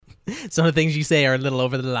Some of the things you say are a little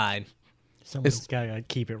over the line. Someone's got to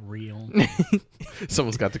keep it real.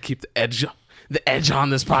 Someone's got to keep the edge on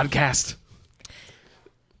this podcast.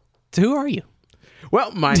 So who are you?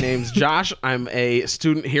 Well, my name's Josh. I'm a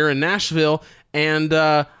student here in Nashville, and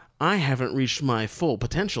I haven't reached my full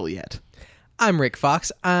potential yet. I'm Rick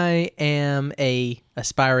Fox. I am a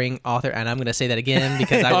aspiring author, and I'm going to say that again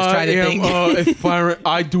because I was trying to think. Aspiring.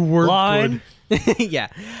 I do work Line. good. Yeah.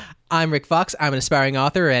 I'm Rick Fox. I'm an aspiring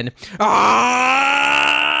author, and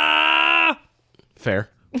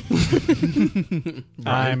Fair.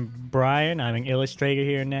 I'm Brian. I'm an illustrator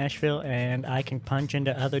here in Nashville, and I can punch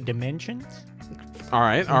into other dimensions. All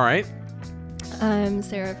right. I'm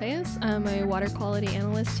Sarah Fayes. I'm a water quality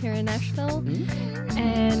analyst here in Nashville,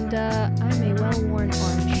 and I'm a well-worn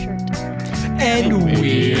orange shirt. and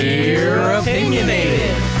we're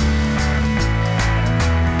opinionated.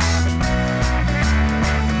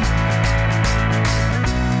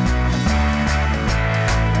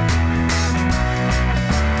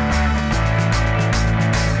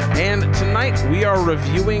 And tonight we are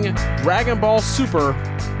reviewing Dragon Ball Super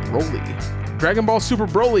Broly. Dragon Ball Super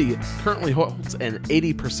Broly currently holds an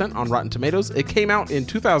 80% on Rotten Tomatoes. It came out in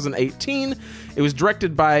 2018. It was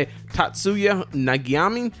directed by Tatsuya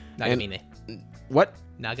Nagamine.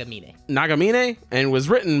 Nagamine, and was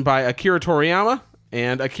written by Akira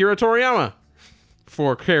Toriyama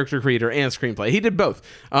for character creator and screenplay. He did both.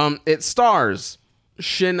 It stars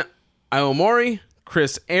Shin Aomori,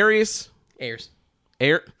 Chris Ayres.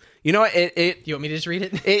 You know what? You want me to just read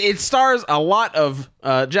it? It stars a lot of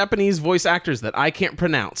Japanese voice actors that I can't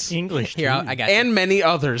pronounce. English, Here, I got And many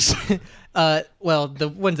others. well, the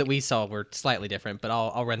ones that we saw were slightly different, but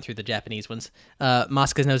I'll run through the Japanese ones.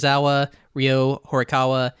 Masuka Nozawa, Ryo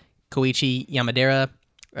Horikawa, Koichi Yamadera,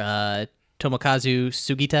 Tomokazu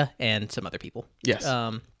Sugita, and some other people. Yes.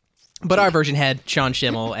 But our version had Sean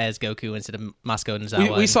Schemmel as Goku instead of Masuka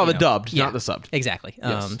Nozawa. We saw the dubbed, yeah, not the subbed. Exactly.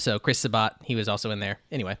 Yes. So Chris Sabat, he was also in there.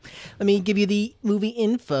 Anyway, let me give you the movie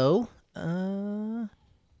info.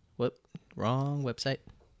 Whoop, wrong website.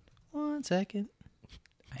 1 second.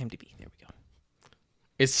 IMDb. There we go.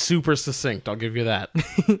 It's super succinct, I'll give you that.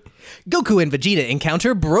 Goku and Vegeta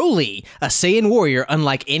encounter Broly, a Saiyan warrior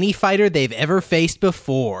unlike any fighter they've ever faced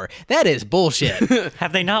before. That is bullshit.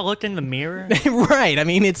 Have they not looked in the mirror? Right. I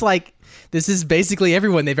mean, it's like, this is basically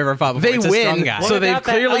everyone they've ever fought before. They It's a strong win, guy. so What they've about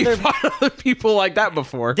that clearly other- fought other people like that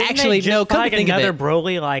before. Didn't Actually, they just no, come to fight think of another it.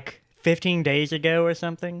 Broly like 15 days ago or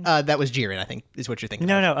something? That was Jiren, I think, is what you're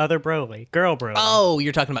thinking of. No, other Broly. Girl Broly. Oh,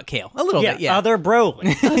 you're talking about Kale. A little yeah, bit, yeah. other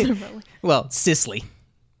Broly. Well, Sisley.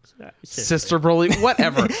 Sister Broly,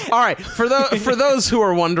 whatever. All right, for those who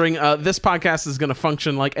are wondering, this podcast is going to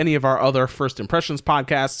function like any of our other First Impressions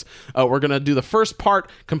podcasts. We're going to do the first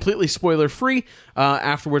part completely spoiler-free,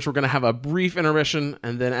 after which we're going to have a brief intermission,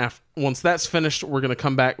 and then once that's finished, we're going to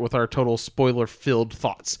come back with our total spoiler-filled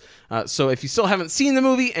thoughts. So if you still haven't seen the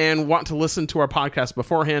movie and want to listen to our podcast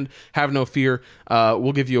beforehand, have no fear.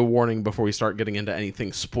 We'll give you a warning before we start getting into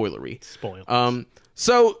anything spoilery. Spoilers.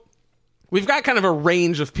 So we've got kind of a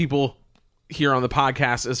range of people here on the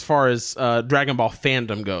podcast as far as Dragon Ball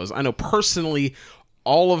fandom goes. I know personally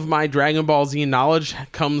all of my Dragon Ball Z knowledge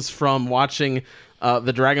comes from watching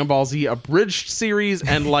the Dragon Ball Z abridged series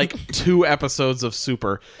and like 2 episodes of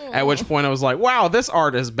Super. At which point I was like, wow, this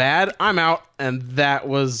art is bad. I'm out. And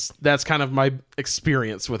that's kind of my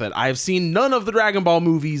experience with it. I've seen none of the Dragon Ball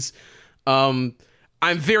movies.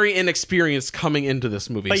 I'm very inexperienced coming into this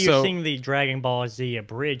movie. But you've seen the Dragon Ball Z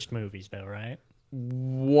abridged movies, though, right?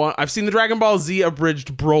 I've seen the Dragon Ball Z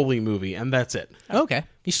abridged Broly movie, and that's it. Okay.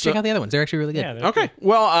 You should check out the other ones. They're actually really good. Yeah. Okay.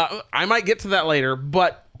 Well, I might get to that later,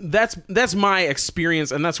 but that's my experience,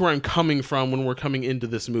 and that's where I'm coming from when we're coming into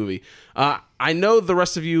this movie. I know the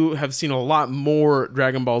rest of you have seen a lot more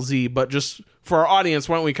Dragon Ball Z, but just for our audience,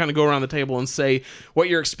 why don't we kind of go around the table and say what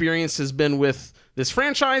your experience has been with this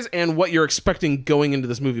franchise and what you're expecting going into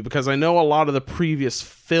this movie, because I know a lot of the previous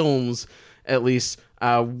films, at least,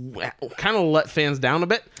 kind of let fans down a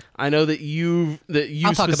bit. I know that you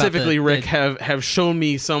specifically, Rick, have shown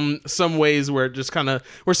me some ways where it just kind of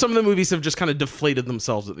where some of the movies have just kind of deflated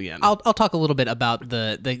themselves at the end. I'll talk a little bit about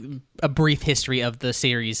a brief history of the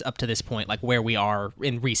series up to this point, like where we are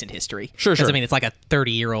in recent history. Sure. I mean, it's like a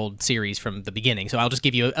 30-year-old series from the beginning, so I'll just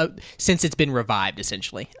give you since it's been revived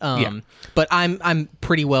essentially. But I'm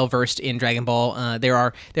pretty well versed in Dragon Ball. There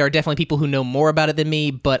are definitely people who know more about it than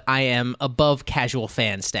me, but I am above casual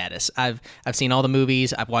fan status. I've seen all the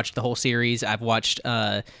movies. I've watched the whole series. I've watched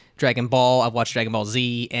Dragon Ball. I've watched Dragon Ball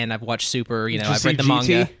Z, and I've watched Super. Did you I've see read the GT?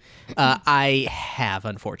 manga. I have,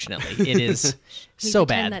 unfortunately. It is We so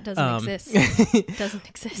pretend bad. that doesn't exist. It doesn't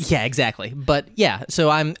exist. Yeah, exactly. But yeah, so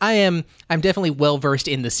I'm definitely well versed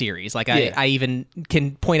in the series. Like Yeah. I even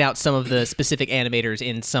can point out some of the specific animators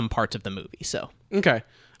in some parts of the movie. So Okay.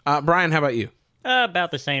 Brian, how about you?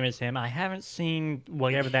 About the same as him. I haven't seen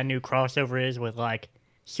whatever that new crossover is with like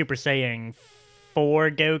Super Saiyan 4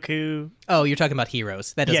 Goku. oh, you're talking about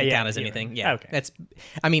Heroes. That doesn't Yeah, count as Heroes. anything. Yeah, Okay.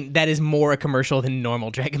 that is more a commercial than normal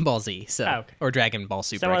Dragon Ball Z. So Okay. or Dragon Ball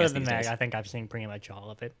Super. So I other guess than these that, days. I think I've seen pretty much all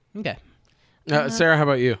of it. Okay. Sarah, how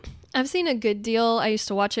about you? I've seen a good deal. I used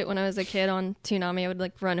to watch it when I was a kid on Toonami. I would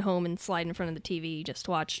like run home and slide in front of the TV, just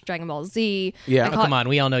watch Dragon Ball Z. Yeah. I Oh, caught- Come on,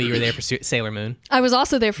 we all know you were there for Sailor Moon. I was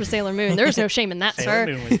also there for Sailor Moon. There was no shame in that, Sailor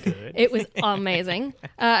sir. Moon was good. It was amazing.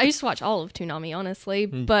 I used to watch all of Toonami, honestly,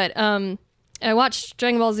 but I watched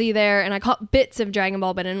Dragon Ball Z there, and I caught bits of Dragon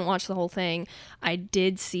Ball, but I didn't watch the whole thing. I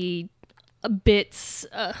did see bits,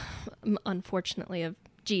 unfortunately, of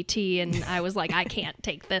GT, and I was like, I can't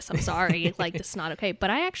take this. I'm sorry. Like, this is not okay.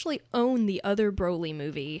 But I actually own the other Broly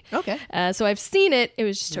movie. Okay. So I've seen it. It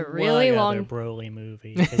was just a really What long. other Broly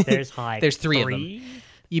movie? 'Cause there's like There's three of them.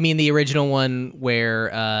 You mean the original one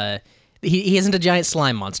where he isn't a giant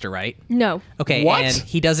slime monster, right? No. Okay, What? and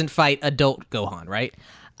he doesn't fight adult Gohan, right?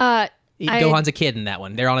 Gohan's a kid in that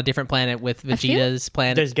one. They're on a different planet with feel- Vegeta's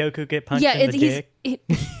planet. Does Goku get punched Yeah, in the he's dick?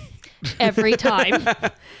 every time.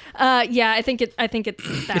 Yeah, I think it's that.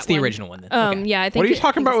 It's the one. original one then. Okay. Yeah, I think. What are you I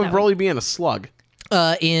talking think about it's with that one. Broly being a slug?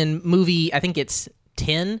 In movie, I think it's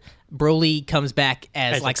 10. Broly comes back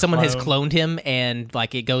as As a like someone has clone. cloned him, and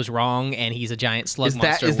like it goes wrong, and he's a giant slug Is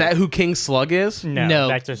monster. that who King Slug is? No,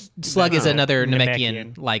 that's just Slug is that's another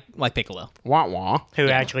Namekian, Namekian, like Piccolo. Wah wah. who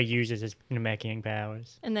actually uses his Namekian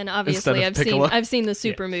powers. And then Instead obviously of Piccolo? I've seen the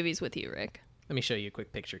Super movies with you, Rick. Let me show you a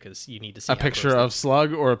quick picture because you need to see A how picture gross of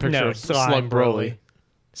Slug or a picture No, of Slime Slug Broly?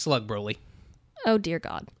 Slug Broly. Oh dear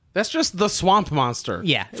God. That's just the swamp monster.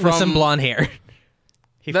 Yeah, with some blonde hair.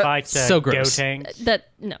 He That- fights so gross. Gotenks. That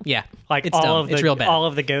no. Yeah, Like it's all dumb. of the It's real bad. all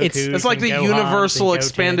of the Gokus. It's like and the Gohans Universal and Gotenks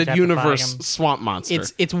Expanded have to fight Universe him. swamp monster.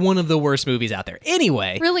 It's one of the worst movies out there.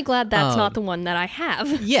 Anyway, Really glad that's not the one that I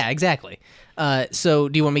have. yeah, exactly. So,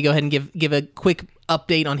 do you want me to go ahead and give a quick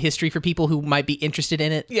update on history for people who might be interested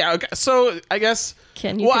in it? Yeah, okay. So I guess.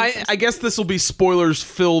 Can you Well, confess? I guess this will be spoilers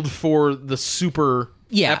filled for the super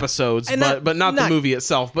Yeah. episodes, And but not the movie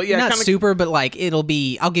itself. But yeah, Not kinda, super, but like it'll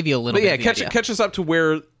be. I'll give you a little. But bit yeah, of the idea. catch us up to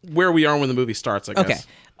where we are when the movie starts. I guess.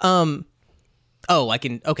 Okay. Oh, I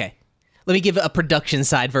can. Okay. Let me give a production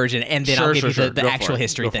side version, and then I'll Sure, give you sure, the sure. Go for actual it.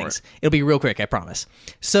 history Go for things. it. It'll be real quick, I promise.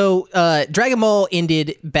 So, Dragon Ball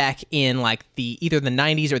ended back in like either the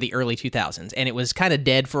 90s or the early 2000s, and it was kind of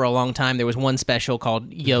dead for a long time. There was one special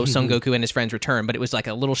called Yo Son Goku and His Friends Return, but it was like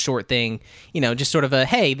a little short thing, just sort of a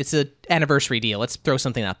hey, this is an anniversary deal. Let's throw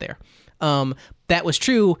something out there. That was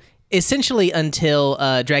true essentially until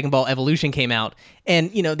Dragon Ball Evolution came out, and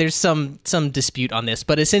there's some dispute on this,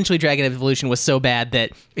 but essentially Dragon Evolution was so bad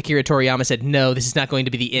that Akira Toriyama said, "No, this is not going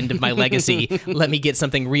to be the end of my legacy. Let me get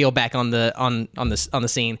something real back on the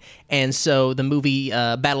scene." And so the movie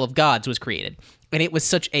Battle of Gods was created, and it was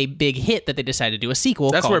such a big hit that they decided to do a sequel.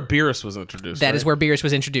 That's called, where Beerus was introduced. That is where Beerus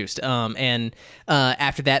was introduced. And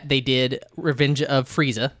after that, they did Revenge of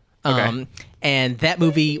Frieza. Okay. And that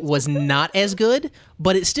movie was not as good,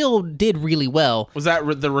 but it still did really well. Was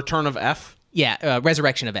that the Return of F? Yeah,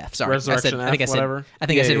 Resurrection of F. Sorry, Resurrection I think F, whatever? I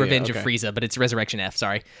Yeah, said yeah, Revenge okay. of Frieza, but it's Resurrection F.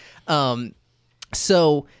 Sorry.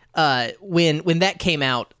 So when that came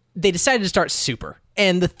out, they decided to start Super.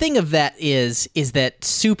 And the thing of that is that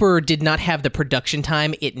Super did not have the production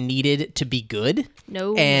time it needed to be good.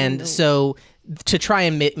 No, And no. so to try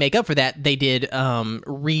and make up for that, they did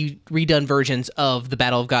redone versions of the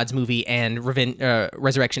Battle of Gods movie and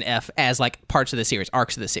Resurrection F as like parts of the series,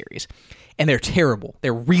 arcs of the series. And they're terrible.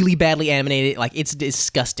 They're really badly animated. Like it's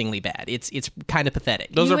disgustingly bad. It's kind of pathetic.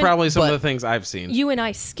 Those You are and- probably some but- of the things I've seen. You and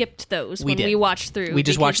I skipped those when did. we watched through. We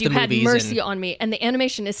just because watched you the had movies mercy and- on me, and the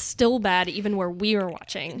animation is still bad even where we were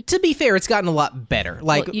watching. To be fair, it's gotten a lot better.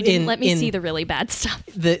 Like Well, you didn't let me see the really bad stuff.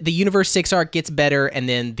 the Universe 6 arc gets better, and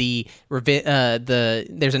then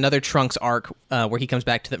there's another Trunks arc where he comes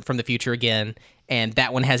back from the future again, and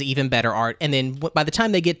that one has even better art. And then by the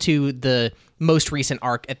time they get to the most recent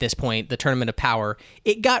arc at this point, the Tournament of Power,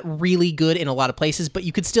 it got really good in a lot of places, but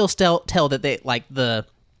you could still tell that they like the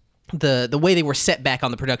the way they were set back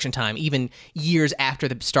on the production time, even years after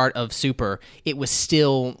the start of Super, it was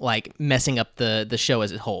still like messing up the show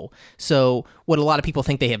as a whole. So what a lot of people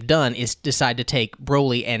think they have done is decide to take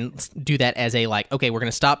Broly and do that as a like, okay, we're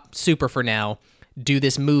going to stop Super for now, do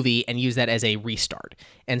this movie and use that as a restart.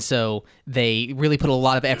 And so they really put a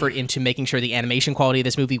lot of effort into making sure the animation quality of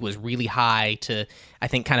this movie was really high to, I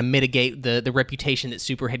think, kind of mitigate the reputation that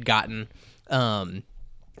Super had gotten.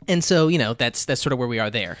 And so, you know, that's sort of where we are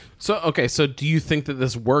there. So, okay, so do you think that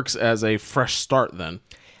this works as a fresh start then?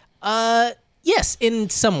 Yes, in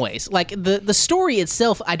some ways. Like, the story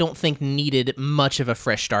itself, I don't think needed much of a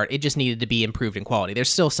fresh start. It just needed to be improved in quality.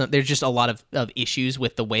 There's just a lot of issues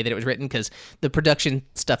with the way that it was written, because the production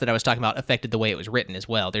stuff that I was talking about affected the way it was written as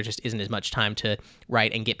well. There just isn't as much time to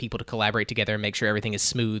write and get people to collaborate together and make sure everything is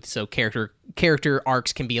smooth, so character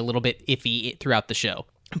arcs can be a little bit iffy throughout the show.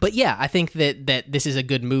 But yeah, I think that this is a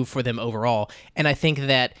good move for them overall, and I think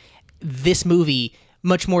that this movie,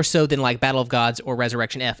 much more so than like Battle of Gods or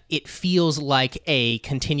Resurrection F, it feels like a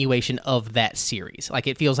continuation of that series. Like,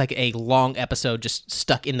 it feels like a long episode just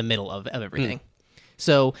stuck in the middle of everything.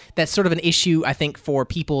 So that's sort of an issue, I think, for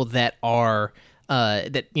people that are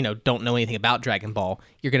that, you know, don't know anything about Dragon Ball.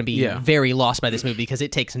 You're going to be very lost by this movie because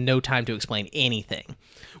it takes no time to explain anything.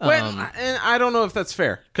 Well, and I don't know if that's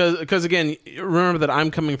fair, because again, remember that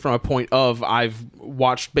I'm coming from a point of I've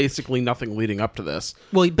watched basically nothing leading up to this.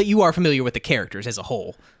 Well, but you are familiar with the characters as a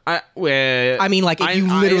whole. I mean, like, if you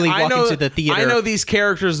literally walk into the theater. I know these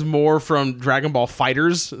characters more from Dragon Ball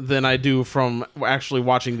Fighters than I do from actually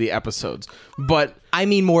watching the episodes. But I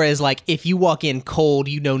mean more as like, if you walk in cold,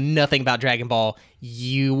 you know nothing about Dragon Ball,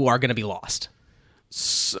 you are going to be lost.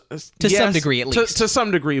 To some degree, at least. To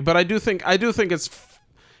some degree, but I do think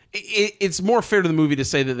it's more fair to the movie to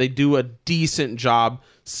say that they do a decent job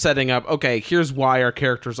setting up, okay, here's why our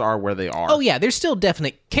characters are where they are. Oh yeah, there's still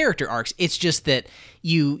definite character arcs. It's just that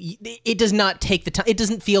it does not take the time. It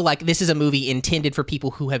doesn't feel like this is a movie intended for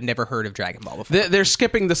people who have never heard of Dragon Ball before. They're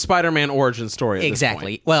skipping the Spider-Man origin story at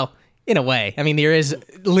exactly. this point. Well, in a way. I mean, there is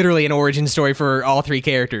literally an origin story for all three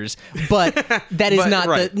characters, but that is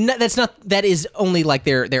that is only like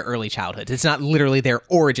their early childhood. It's not literally their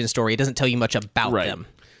origin story. It doesn't tell you much about them.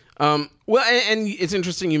 Well, and it's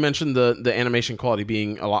interesting you mentioned the animation quality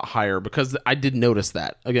being a lot higher, because I did notice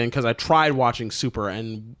that, again, because I tried watching Super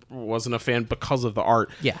and wasn't a fan because of the art.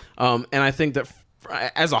 Yeah. And I think that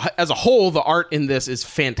as a whole, the art in this is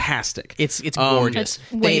fantastic. It's gorgeous.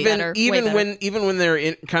 Even when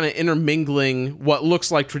they're kind of intermingling what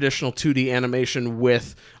looks like traditional 2D animation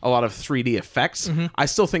with a lot of 3D effects, I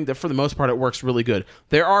still think that for the most part it works really good.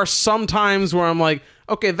 There are some times where I'm like,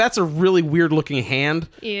 okay, that's a really weird looking hand,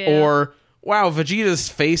 or wow, Vegeta's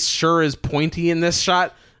face sure is pointy in this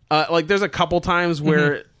shot. Like, there's a couple times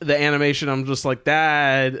where the animation, I'm just like,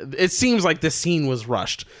 that it seems like this scene was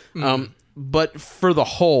rushed. But for the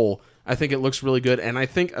whole, I think it looks really good. And I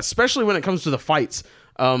think, especially when it comes to the fights,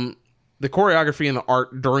 the choreography and the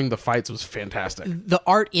art during the fights was fantastic. The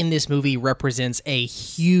art in this movie represents a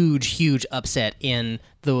huge upset in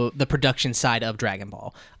the production side of Dragon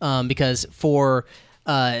Ball. Because for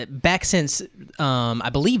back since I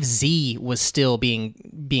believe Z was still being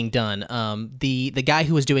done, the guy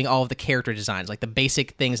who was doing all of the character designs, like the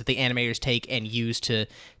basic things that the animators take and use to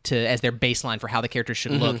as their baseline for how the characters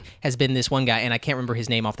should look, has been this one guy, and I can't remember his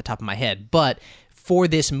name off the top of my head. But for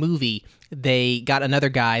this movie, they got another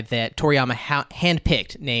guy that Toriyama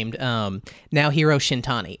handpicked named Naohiro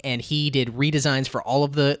Shintani, and he did redesigns for all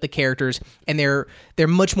of the characters, and they're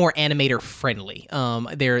much more animator friendly.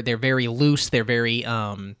 They're very loose. They're very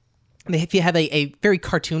if you have a very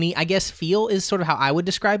cartoony, I guess, feel is sort of how I would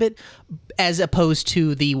describe it, as opposed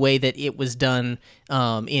to the way that it was done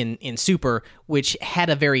in Super, which had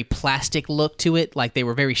a very plastic look to it. Like, they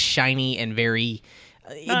were very shiny and very.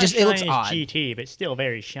 It looks odd. GT, but still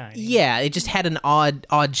very shiny. Yeah, it just had an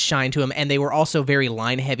odd shine to them, and they were also very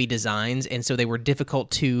line-heavy designs, and so they were difficult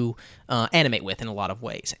to animate with in a lot of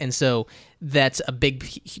ways. And so that's a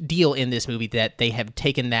big deal in this movie, that they have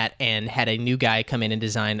taken that and had a new guy come in and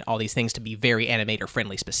design all these things to be very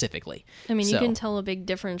animator-friendly specifically. I mean, you can tell a big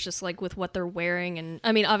difference just like with what they're wearing, and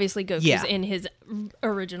I mean, obviously Goku's in his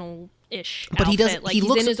original-ish but outfit.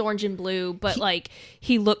 He's in his orange and blue, but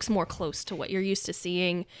he looks more close to what you're used to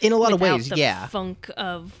seeing in a lot of ways. The funk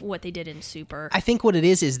of what they did in Super. I think what it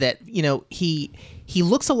is that, you know, he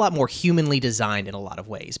looks a lot more humanly designed in a lot of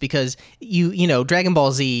ways, because you know Dragon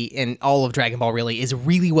Ball Z and all of Dragon Ball really is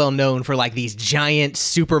really well known for like these giant,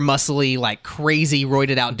 super muscly, like crazy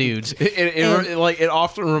roided out dudes. It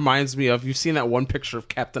often reminds me of, you've seen that one picture of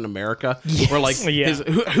Captain America where like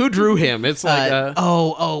who drew him? It's like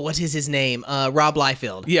what is his his name? Rob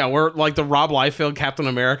Liefeld. Yeah, we're like the Rob Liefeld Captain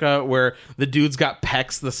America, where the dude's got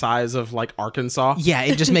pecs the size of like Arkansas. Yeah,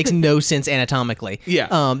 it just makes no sense anatomically.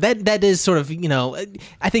 Yeah. That is sort of,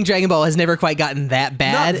 I think Dragon Ball has never quite gotten that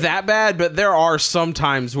bad. Not that bad, but there are some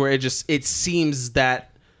times where it seems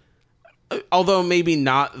that, although maybe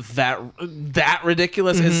not that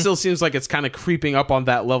ridiculous, it still seems like it's kind of creeping up on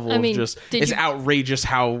that level of just it's outrageous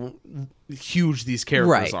how huge these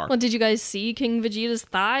characters are. Well, did you guys see King Vegeta's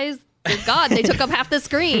thighs? Good God, they took up half the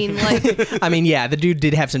screen. Like, I mean, yeah, the dude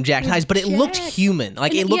did have some jacked thighs, but it looked human.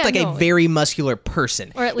 Like, it looked a very muscular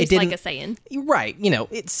person. Or at least like a Saiyan. Right.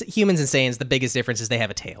 It's humans and Saiyans, the biggest difference is they have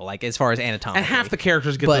a tail, like, as far as anatomically. And half the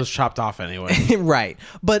characters get those chopped off anyway. Right.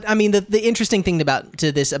 But, I mean, the interesting thing about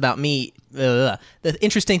this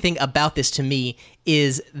to me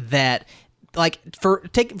is that, like, for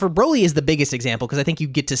Broly is the biggest example, because I think you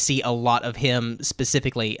get to see a lot of him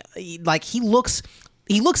specifically. Like, he looks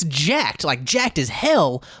jacked, like jacked as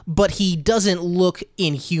hell, but he doesn't look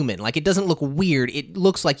inhuman. Like, it doesn't look weird. It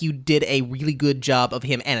looks like you did a really good job of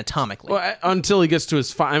him anatomically. Well, until he gets to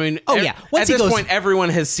his Once at this point, everyone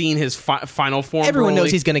has seen his final form. Everyone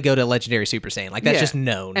knows he's going to go to Legendary Super Saiyan. Like, that's just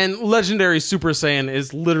known. And Legendary Super Saiyan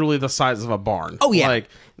is literally the size of a barn. Oh, yeah. Like,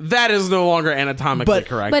 that is no longer anatomically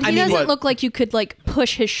correct. But he doesn't look like you could, like,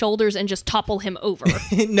 push his shoulders and just topple him over.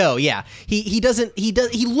 No, yeah. He doesn't. He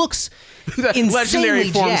looks insanely Legendary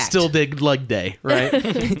form jacked. still did leg day, right?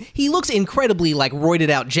 He looks incredibly, like, roided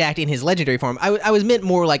out, jacked in his legendary form. I was meant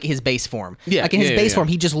more like his base form. Yeah, like in his base form,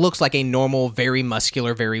 he just looks like a normal, very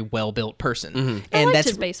muscular, very well built person. Mm-hmm. And I liked that's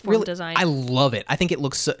his base form design. I love it. I think it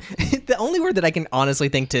looks so. The only word that I can honestly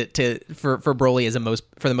think for Broly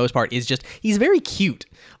for the most part is just he's very cute.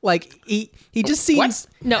 Like he just seems.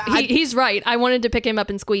 No, he's right. I wanted to pick him up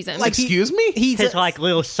and squeeze him. Like Excuse me? His like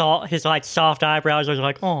little soft eyebrows are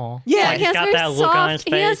like, oh Yeah, like, he has got very that look on his soft.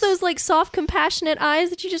 face. He has those like soft, compassionate eyes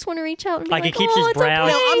that you just want to reach out and be Like, like, he keeps oh, his it's brows-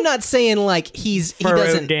 okay. No, I'm not saying like he furrowed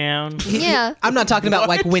doesn't. down. Yeah. I'm not talking about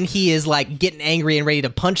like when he is like getting angry and ready to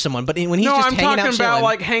punch someone, but when he's No, just I'm hanging talking out about chilling.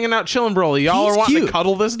 like hanging out, chilling, Broly. Y'all He's are wanting cute. to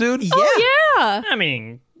cuddle this dude? Yeah. Yeah. I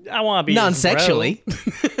mean, I want to be Non-sexually.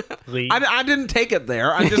 I didn't take it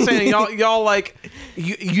there. I'm just saying, y'all like,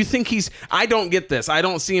 you think he's. I don't get this. I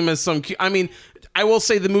don't see him as some. I mean, I will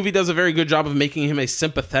say the movie does a very good job of making him a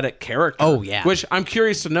sympathetic character. Oh, yeah. Which I'm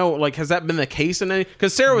curious to know. Like, has that been the case in any?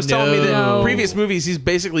 Because Sarah was telling me that No. in previous movies he's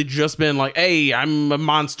basically just been like, "Hey, I'm a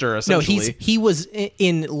monster." Essentially, No, he was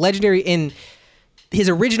in Legendary in his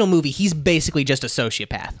original movie. He's basically just a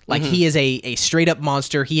sociopath. Like he is a straight up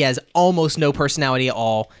monster. He has almost no personality at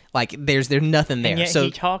all. Like there's nothing there. And yet So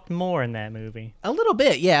he talked more in that movie. a little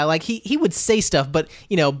bit, yeah. Like he would say stuff, but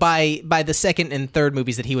by the second and third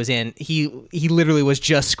movies that he was in, he literally was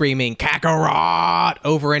just screaming Kakarot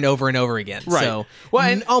over and over and over again. Right. So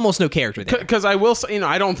And almost no character there. because I will say,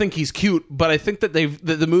 I don't think he's cute, but I think that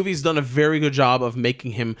the movie's done a very good job of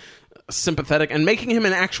making him sympathetic and making him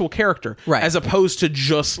an actual character, Right. as opposed to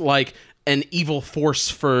just like an evil force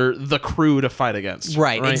for the crew to fight against.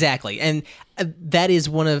 Right, exactly. And that is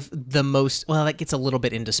one of the most, well, that gets a little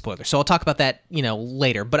bit into spoilers. So I'll talk about that,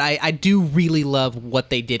 later. But I do really love what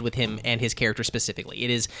they did with him and his character specifically.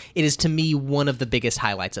 It is to me one of the biggest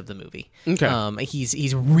highlights of the movie. Okay.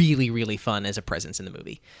 He's really, really fun as a presence in the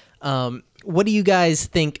movie. What do you guys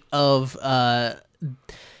think of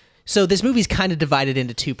so this movie's kind of divided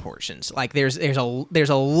into two portions. Like there's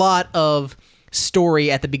a lot of story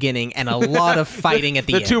at the beginning and a lot of fighting at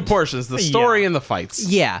the end. The two portions, the story and the fights.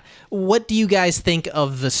 Yeah. What do you guys think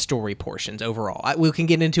of the story portions overall? We can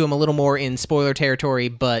get into them a little more in spoiler territory,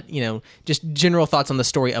 but, just general thoughts on the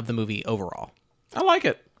story of the movie overall. I like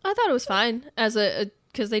it. I thought it was fine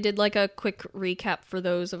because they did like a quick recap for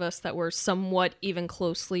those of us that were somewhat even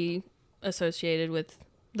closely associated with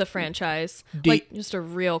the franchise. Just a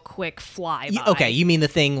real quick flyby. Okay, you mean the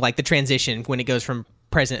thing like the transition when it goes from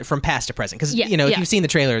past to present, because if you've seen the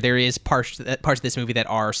trailer, there is parts of this movie that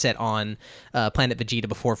are set on planet Vegeta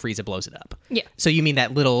before Frieza blows it up. Yeah. So you mean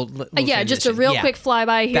that little just a transition. real Yeah. quick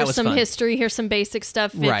flyby. That Here's was some fun. history. Here's some basic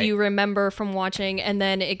stuff Right. if you remember from watching, and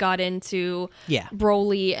then it got into Yeah.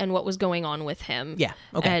 Broly and what was going on with him. Yeah,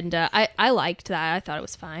 okay. And I liked that. I thought it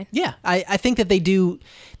was fine. Yeah, I think that they do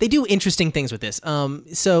interesting things with this.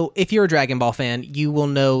 So if you're a Dragon Ball fan, you will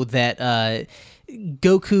know that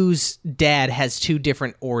Goku's dad has two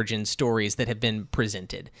different origin stories that have been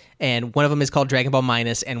presented. And one of them is called Dragon Ball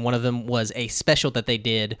Minus, and one of them was a special that they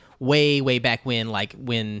did way, way back when, like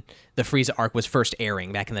when the Frieza arc was first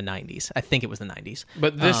airing back in the 90s. I think it was the 90s.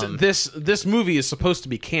 But this movie is supposed to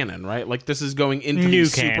be canon, right? Like this is going into New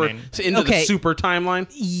the canon. the super timeline.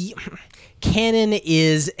 Canon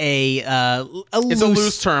is It's a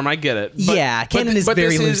loose term. I get it. Canon is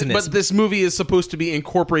very loose in this. But this movie is supposed to be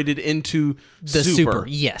incorporated into the super.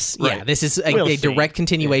 Yes. Right. Yeah. This is a We'll see. direct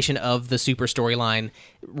continuation of the super storyline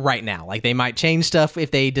right now. Like they might change stuff if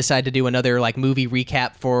they decide to do another like movie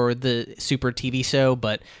recap for the super TV show,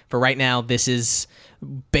 but for right now, this is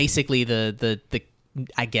basically the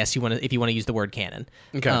I guess if you want to use the word canon.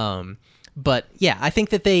 Okay. But yeah, I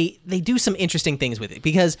think that they do some interesting things with it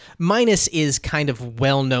because Minus is kind of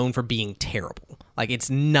well known for being terrible. Like it's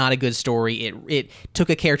not a good story. It took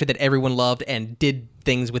a character that everyone loved and did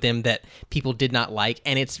things with him that people did not like,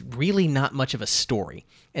 and it's really not much of a story.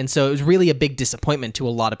 And so it was really a big disappointment to a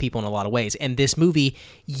lot of people in a lot of ways. And this movie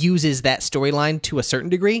uses that storyline to a certain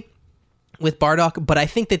degree with Bardock, but I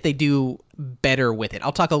think that they do better with it.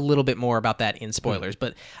 I'll talk a little bit more about that in spoilers,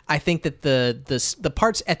 but I think that the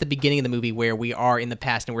parts at the beginning of the movie where we are in the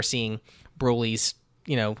past and we're seeing Broly's,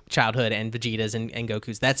 childhood and Vegeta's and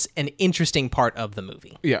Goku's, that's an interesting part of the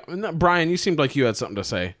movie. Yeah. Brian, you seemed like you had something to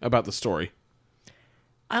say about the story.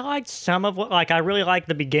 I liked some of what, I really liked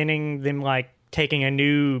the beginning, them, taking a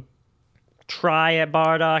new try at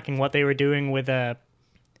Bardock and what they were doing with,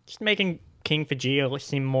 just making King Vegeta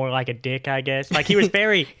seem more like a dick, I guess. He was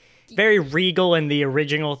very, very regal in the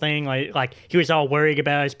original thing. Like he was all worried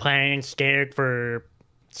about his plan, scared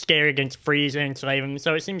against Frieza and slave him.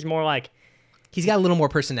 So it seems more like he's got a little more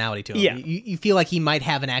personality to him. Yeah. You feel like he might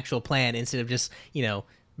have an actual plan instead of just,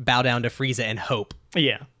 bow down to Frieza and hope.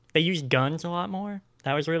 Yeah. They used guns a lot more.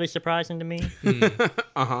 That was really surprising to me.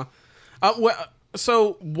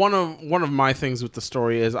 So one of my things with the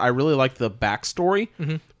story is I really like the backstory,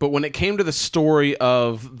 but when it came to the story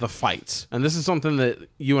of the fights, and this is something that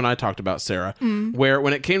you and I talked about, Sarah, where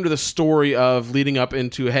when it came to the story of leading up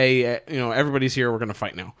into, hey, everybody's here, we're going to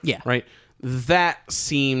fight now. Yeah. Right? That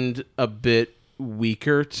seemed a bit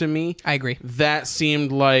weaker to me. I agree. That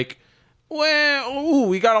seemed like,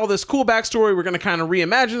 we got all this cool backstory. We're going to kind of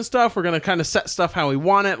reimagine stuff. We're going to kind of set stuff how we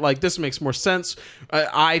want it. Like, this makes more sense.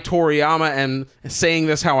 I, Toriyama, am saying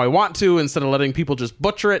this how I want to instead of letting people just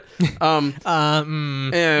butcher it. And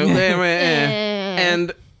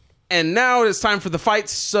now it's time for the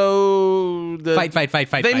fights. So fight.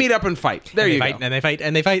 They meet up and fight. There you go. And they fight,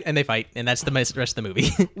 and they fight, and they fight, and that's the rest of the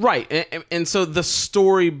movie. Right. And so the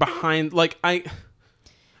story behind, I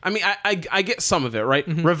get some of it, right?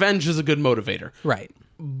 Revenge is a good motivator. Right.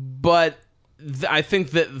 But I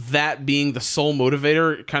think that being the sole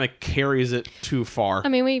motivator kind of carries it too far. I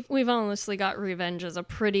mean, we've honestly got revenge as a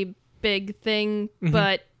pretty big thing,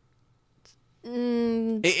 but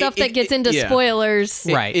stuff that gets into spoilers,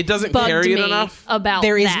 right? It doesn't bugged carry it me enough. about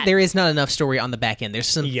there that. is not enough story on the back end. There's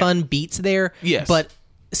some fun beats there, Yes. but.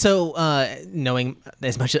 So, knowing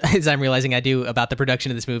as much as I'm realizing I do about the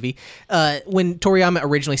production of this movie, when Toriyama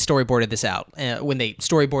originally storyboarded this out, when they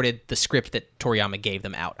storyboarded the script that Toriyama gave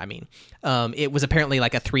them out, it was apparently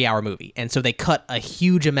like a 3-hour movie, and so they cut a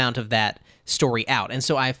huge amount of that story out, and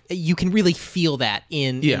so you can really feel that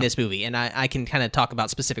in this movie, and I can kind of talk about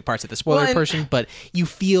specific parts of the spoiler portion, but you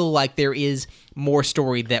feel like there is more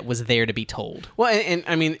story that was there to be told. Well, and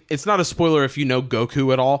I mean, it's not a spoiler if you know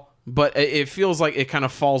Goku at all. But it feels like it kind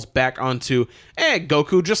of falls back onto,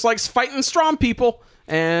 Goku just likes fighting strong people,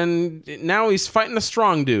 and now he's fighting a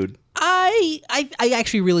strong dude. I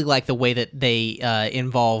actually really like the way that they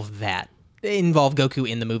involve Goku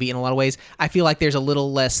in the movie in a lot of ways. I feel like there's a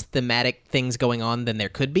little less thematic things going on than there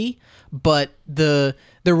could be, but the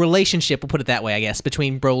relationship, we'll put it that way, I guess,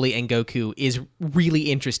 between Broly and Goku is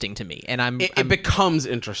really interesting to me, and it becomes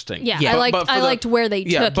interesting. Yeah, I liked where they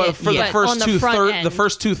took it. But for the first on the front end. the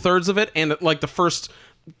first 2/3 of it, and like the first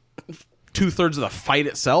 2/3 of the fight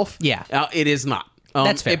itself, it is not.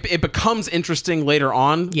 That's fair. It becomes interesting later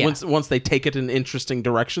on once they take it in interesting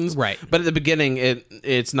directions. Right. But at the beginning,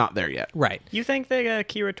 it's not there yet. Right. You think that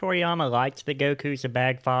Akira Toriyama likes that Goku's a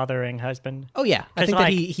bad father and husband? Oh, yeah. I think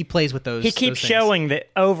that he plays with those. He keeps showing that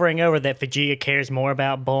over and over that Vegeta cares more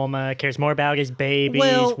about Bulma, cares more about his babies,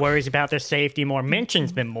 worries about their safety more,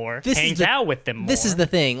 mentions them more, hangs out with them more. This is the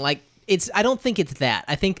thing. I don't think it's that.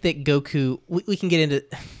 I think that Goku, we can get into...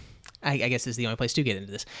 I guess this is the only place to get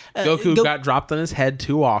into this. Goku got dropped on his head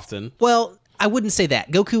too often. Well, I wouldn't say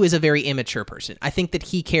that. Goku is a very immature person. I think that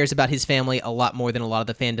he cares about his family a lot more than a lot of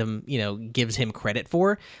the fandom, gives him credit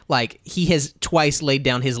for. Like, he has twice laid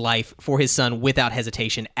down his life for his son without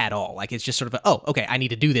hesitation at all. Like, it's just sort of okay, I need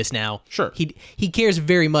to do this now. Sure. He cares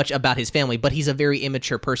very much about his family, but he's a very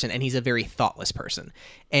immature person, and he's a very thoughtless person.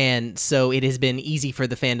 And so it has been easy for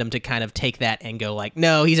the fandom to kind of take that and go like,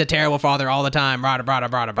 no, he's a terrible father all the time. Brada, brada,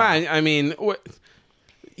 brada, brada. I mean,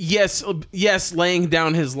 yes, laying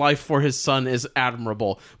down his life for his son is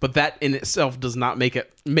admirable, but that in itself does not make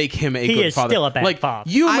him a good is father. still a bad father.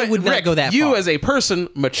 I would not go that You far. as a person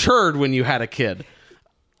matured when you had a kid.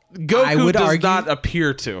 Goku I would does argue- not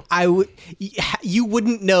appear to. You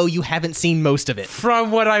wouldn't know. You haven't seen most of it.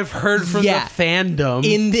 From what I've heard from Yeah. the fandom.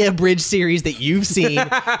 In the abridged series that you've seen,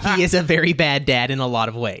 he is a very bad dad in a lot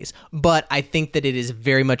of ways. But I think that it is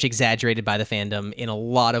very much exaggerated by the fandom in a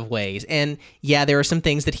lot of ways. And yeah, there are some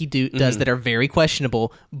things that he does that are very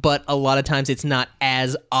questionable, but a lot of times it's not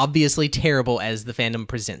as obviously terrible as the fandom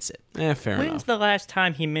presents it. Fair When's enough. the last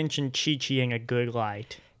time he mentioned Chi-Chi in a good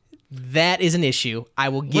light? That is an issue. I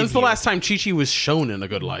will give When's the you. last time Chi-Chi was shown in a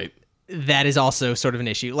good light? That is also sort of an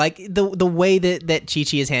issue. Like the way that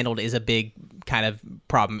Chi-Chi is handled is a big kind of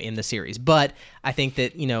problem in the series. But I think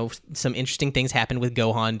that, some interesting things happen with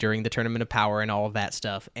Gohan during the Tournament of Power and all of that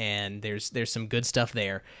stuff. And there's some good stuff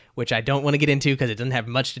there, which I don't want to get into because it doesn't have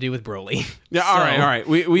much to do with Broly. Yeah, all right.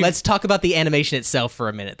 Let's talk about the animation itself for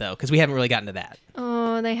a minute, though, because we haven't really gotten to that.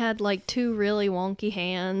 Oh, they had like two really wonky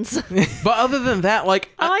hands. But other than that,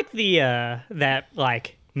 I like the that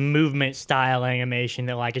like movement style animation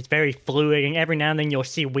that like it's very fluid, and every now and then you'll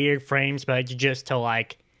see weird frames, but it's just to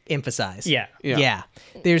like Emphasize. yeah. Yeah.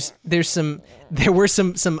 There were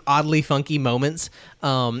some oddly funky moments,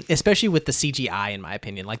 especially with the CGI, in my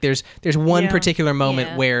opinion. Like there's one Yeah. particular moment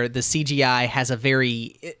Yeah. where the CGI has a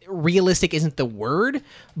very realistic isn't the word,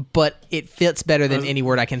 but it fits better than any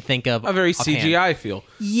word I can think of. a very offhand. CGI feel.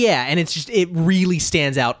 Yeah, and it really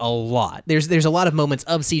stands out a lot. There's a lot of moments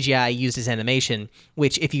of CGI used as animation,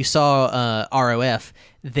 which if you saw ROF,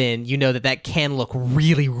 then you know that can look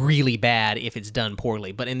really, really bad if it's done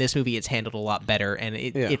poorly. But in this movie, it's handled a lot better, and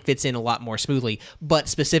it fits in a lot more smoothly. But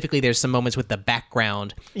specifically, there's some moments with the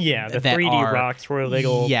background. Yeah, the that 3D are- rocks were a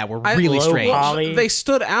little were really low strange. poly. They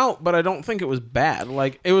stood out, but I don't think it was bad.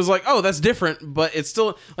 Like it was like, oh, that's different, but it's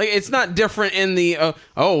still like it's not different in the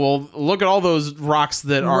well, look at all those rocks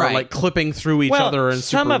that are Right. like clipping through each other and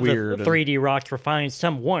some super of weird. the 3D rocks were fine,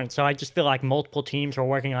 some weren't. So I just feel like multiple teams were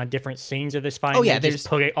working on different scenes of this fight. Oh, yeah, and they just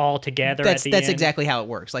put it all together. That's at the end. exactly how it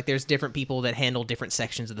works. Like there's different people that handle different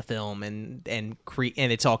sections of the film, and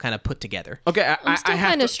it's all kind of put together. Okay, I'm still I have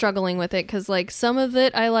kind to, of struggling with it because like some of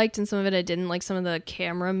it I liked and some of it I didn't. Like some of the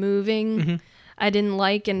camera moving I didn't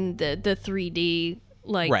like, and the 3D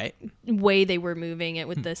like Right. way they were moving it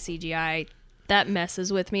with the CGI that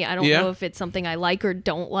messes with me. I don't Yeah. know if it's something I like or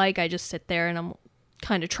don't like. I just sit there and I'm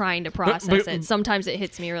kind of trying to process it. Sometimes it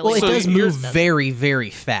hits me really Well, it hard. does you're- move very, very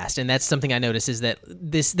fast, and that's something I noticed is that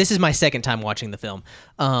this is my second time watching the film,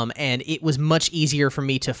 and it was much easier for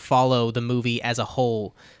me to follow the movie as a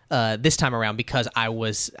whole this time around because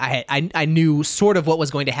I knew sort of what was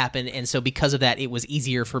going to happen, and so because of that, it was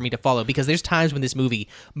easier for me to follow. Because there's times when this movie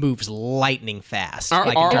moves lightning fast. Are-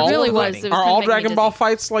 like, are in terms all- of It really was. fighting. It was are kinda all making me Dragon Ball dizzy.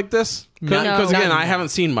 fights like this? Because No. again, Not- I haven't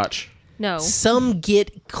seen much. No. Some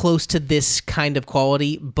get close to this kind of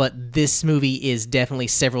quality, but this movie is definitely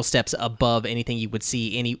several steps above anything you would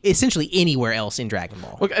see essentially anywhere else in Dragon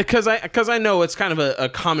Ball. Because I know it's kind of a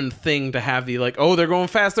common thing to have the like, oh, they're going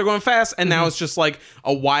fast, and now it's just like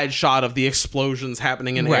a wide shot of the explosions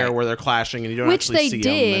happening in air Right. where they're clashing and you don't Which actually they see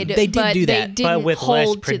did. them. They did but do They that. didn't but with less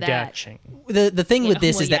hold to that. production. The thing with Yeah,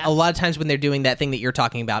 this well, is that yeah. a lot of times when they're doing that thing that you're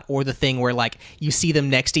talking about, or the thing where like you see them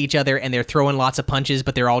next to each other and they're throwing lots of punches,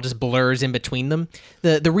 but they're all just blurs in between them.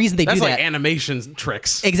 The reason they That's do like that animation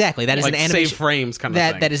tricks. exactly that is like an animation save frames kind of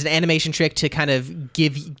thing. that is an animation trick to kind of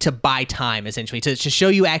to buy time essentially to show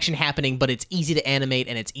you action happening, but it's easy to animate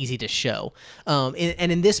and it's easy to show. And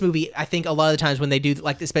in this movie, I think a lot of the times when they do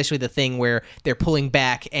like especially the thing where they're pulling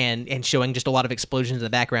back and showing just a lot of explosions in the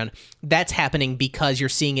background, that's happening because you're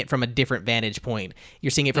seeing it from a different vantage point. You're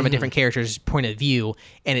seeing it from a different character's point of view,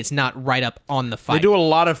 and it's not right up on the fight. They do a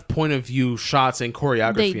lot of point of view shots and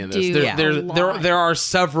choreography They in this. do, There, yeah. there, A there, lot. there are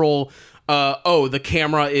several the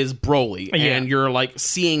camera is Broly, Yeah. and you're like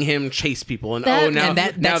seeing him chase people, and That- now And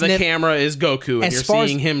that- now that's the nev- camera is Goku, and As you're far as-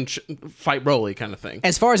 seeing him fight Broly, kind of thing.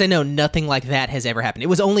 As far as I know, nothing like that has ever happened. It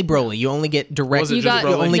was only Broly. You only get direct. Was it You just got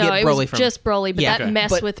Broly? You only no, get it Broly was from just Broly, but Yeah. that Okay.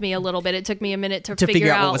 messed But- with me a little bit. It took me a minute to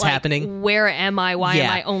figure out what was like, happening. Where am I? Why Yeah.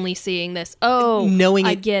 am I only seeing this? Oh, knowing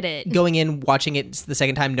I it, get it. Going in, watching it the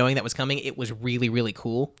second time, knowing that was coming, it was really, really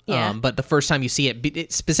cool. Yeah. But the first time you see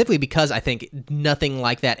it, specifically because I think nothing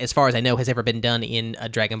like that, as far as I know, has ever been done in a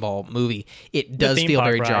Dragon Ball movie. It does theme feel park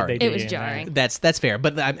very ride, jarring. they It did was in jarring. That's fair,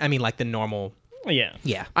 but I mean, like the normal. Yeah.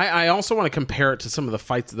 Yeah. I also want to compare it to some of the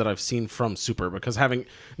fights that I've seen from Super, because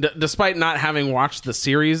despite not having watched the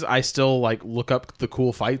series, I still like look up the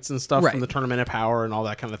cool fights and stuff Right. from the Tournament of Power and all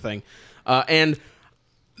that kind of thing. And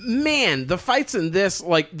man, the fights in this,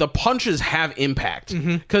 like the punches have impact.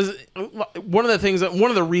 Because one of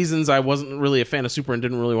the reasons I wasn't really a fan of Super and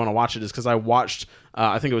didn't really want to watch it is because I watched,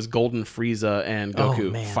 I think it was Golden Frieza and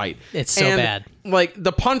Goku man. fight. It's so And, bad. Like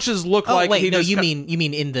the punches look Oh like wait, he no, just you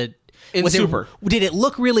mean in the In was Super. Did it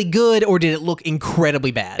look really good or did it look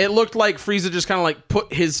incredibly bad? It looked like Frieza just kind of like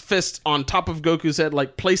put his fist on top of Goku's head,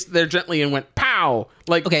 like placed it there gently and went pow.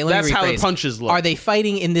 Like Okay, let that's me how the rephrase. punches look. Are they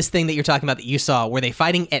fighting in this thing that you're talking about that you saw? Were they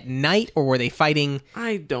fighting at night or were they fighting?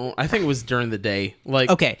 I think it was during the day. Like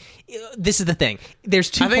Okay, this is the thing. There's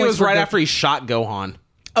two. I think it points was where right after he shot Gohan.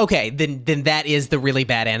 Okay, then that is the really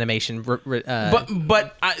bad animation.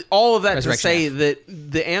 But all of that to Resurrection say F.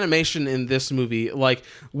 that the animation in this movie, like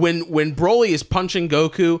when Broly is punching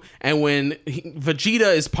Goku and when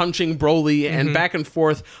Vegeta is punching Broly Mm-hmm. and back and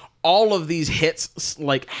forth, all of these hits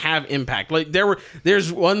like have impact. Like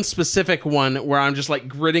there's one specific one where I'm just like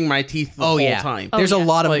gritting my teeth the whole time. There's a yeah.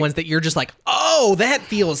 lot of Like- ones that you're just like, oh, that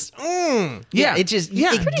feels. Yeah. It just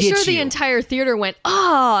Yeah. it Pretty gets sure the you. entire theater went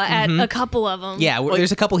at a couple of them. Yeah,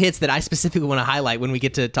 there's a couple hits that I specifically want to highlight when we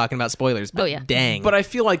get to talking about spoilers. But Oh, yeah. dang. But I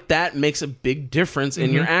feel like that makes a big difference in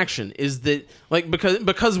Mm-hmm. your action. Is that like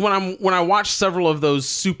because when I watch several of those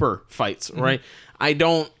Super fights, Mm-hmm. right? I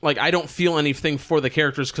don't feel anything for the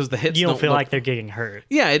characters because the hits You don't feel look, like they're getting hurt.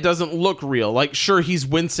 yeah, it doesn't look real. Like sure he's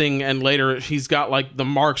wincing and later he's got like the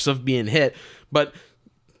marks of being hit, but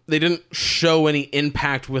they didn't show any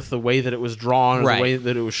impact with the way that it was drawn or Right. the way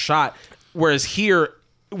that it was shot. Whereas here,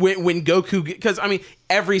 when Goku, because I mean,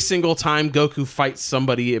 every single time Goku fights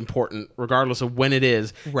somebody important, regardless of when it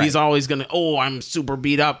is, Right. he's always gonna, I'm super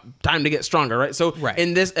beat up, time to get stronger, right? So Right.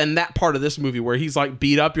 in this and that part of this movie where he's like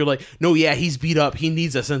beat up, you're like, no, yeah, he's beat up, he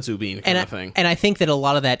needs a sensu bean kind of thing. And I think that a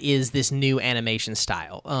lot of that is this new animation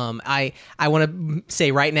style. I want to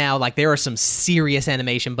say right now, like there are some serious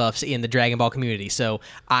animation buffs in the Dragon Ball community. So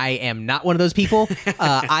I am not one of those people.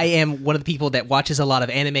 I am one of the people that watches a lot of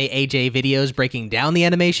anime AJ videos breaking down the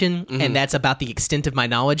animation, and that's about the extent of my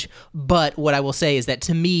knowledge. But what I will say is that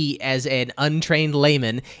to me, as an untrained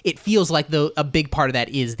layman, it feels like a big part of that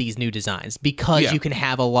is these new designs because Yeah. you can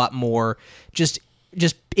have a lot more just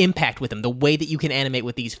impact with them. The way that you can animate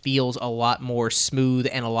with these feels a lot more smooth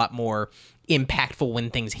and a lot more impactful when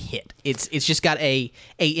things hit. It's just got a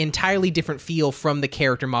entirely different feel from the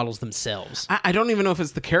character models themselves. I don't even know if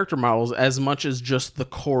it's the character models as much as just the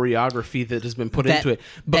choreography that has been put That- into it.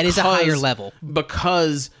 that is a higher Because- level.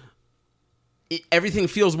 because everything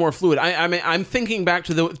feels more fluid. I mean, I'm thinking back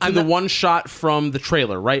to the one shot from the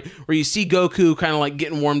trailer, right, where you see Goku kind of like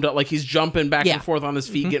getting warmed up, like he's jumping back Yeah. and forth on his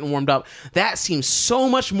feet, getting warmed up. That seems so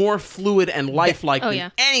much more fluid and lifelike Oh, than yeah.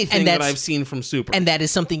 anything And that that's- I've seen from Super. And that is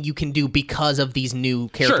something you can do because of these new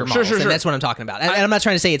character models. sure. And that's what I'm talking about. And I'm not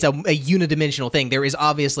trying to say it's a unidimensional thing. There is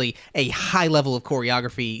obviously a high level of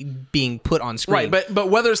choreography being put on screen. Right, but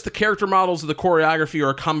whether it's the character models or the choreography or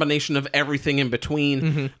a combination of everything in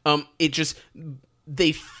between, it just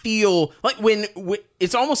they feel like when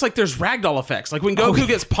it's almost like there's ragdoll effects. Like when Goku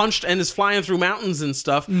gets punched and is flying through mountains and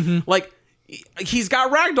stuff, like he's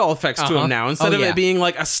got ragdoll effects to him now instead of yeah. it being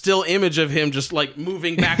like a still image of him just like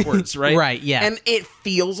moving backwards, right? Right, yeah. And it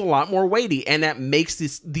feels a lot more weighty, and that makes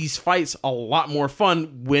these fights a lot more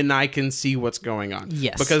fun when I can see what's going on.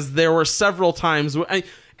 Yes. Because there were several times, and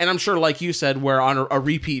I'm sure, like you said, where on a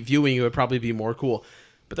repeat viewing it would probably be more cool.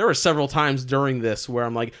 But there were several times during this where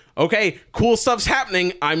I'm like, okay, cool stuff's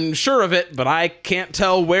happening. I'm sure of it, but I can't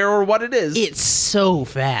tell where or what it is. It's so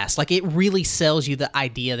fast. Like, it really sells you the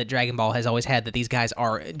idea that Dragon Ball has always had, that these guys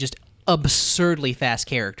are just absurdly fast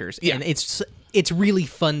characters. Yeah. And it's really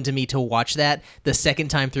fun to me to watch that the second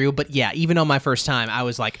time through. But yeah, even on my first time, I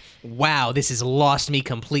was like, wow, this has lost me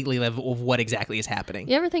completely of what exactly is happening.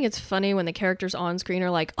 You ever think it's funny when the characters on screen are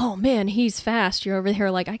like, "Oh man, he's fast." You're over here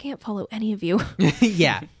like, "I can't follow any of you."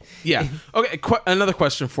 Yeah. Yeah. Okay. Another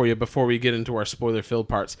question for you before we get into our spoiler-filled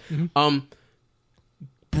parts.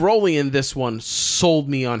 Broly in this one sold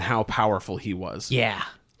me on how powerful he was. Yeah.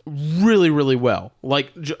 Really, really well.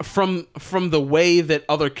 Like from the way that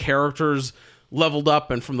other characters leveled up,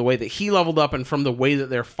 and from the way that he leveled up, and from the way that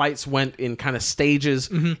their fights went in kind of stages,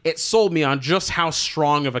 it sold me on just how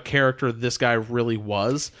strong of a character this guy really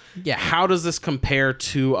was. Yeah. How does this compare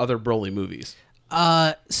to other Broly movies?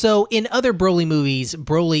 So in other Broly movies,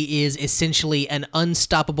 Broly is essentially an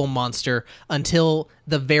unstoppable monster until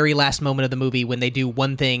the very last moment of the movie when they do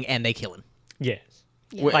one thing and they kill him. Yes.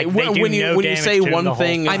 Like, they do when you no when you damage say to him one the whole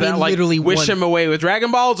thing, I is mean, that like literally wish one- him away with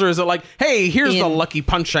Dragon Balls, or is it like, hey, here's the In- lucky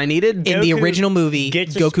punch I needed? In the Goku original movie,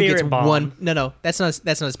 gets a Goku gets spirit bomb. one. No, that's not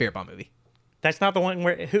a Spirit Bomb movie. That's not the one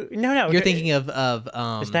where no. You're thinking of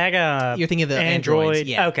Is that you're thinking of the Android? androids.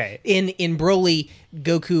 Yeah. Okay. In Broly,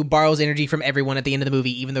 Goku borrows energy from everyone at the end of the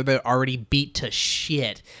movie, even though they're already beat to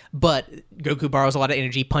shit. But Goku borrows a lot of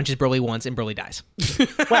energy, punches Broly once, and Broly dies.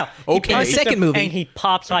 Well, Okay. In the punches second him, movie, and he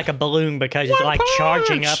pops like a balloon because it's One like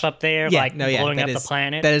charging punch! up there, like blowing that up is- the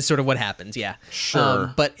planet. That is sort of what happens. Yeah.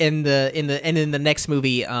 Sure. But in the next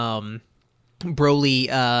movie,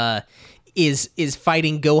 Broly is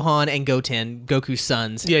fighting Gohan and Goten, Goku's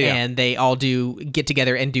sons, Yeah. and they all get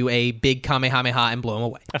together and do a big Kamehameha and blow him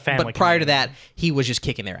away. A family But prior to Kamehameha. that, he was just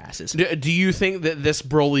kicking their asses. Do you think that this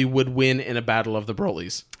Broly would win in a battle of the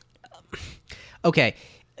Brolys? Okay,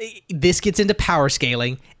 this gets into power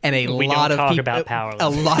scaling, and We don't lot of talk people, about power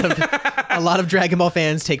a lot of Dragon Ball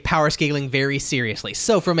fans take power scaling very seriously.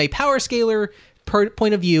 So, from a power scaler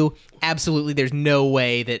point of view, absolutely, there's no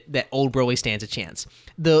way that old Broly stands a chance.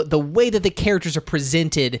 The way that the characters are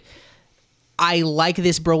presented, I like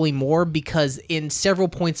this Broly more because in several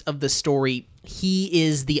points of the story, he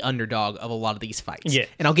is the underdog of a lot of these fights. Yeah.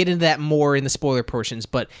 And I'll get into that more in the spoiler portions,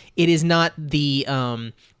 but it is not the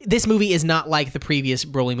this movie is not like the previous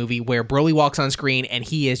Broly movie where Broly walks on screen and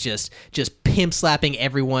he is just pimp slapping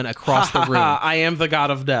everyone across the room. I am the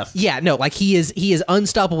god of death. Yeah, no, like he is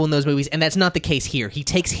unstoppable in those movies, and that's not the case here. He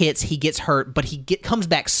takes hits, he gets hurt, but comes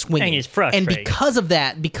back swinging. And he's frustrated. And because of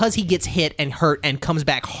that, because he gets hit and hurt and comes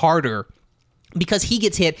back harder, because he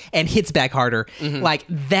gets hit and hits back harder, like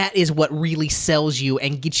that is what really sells you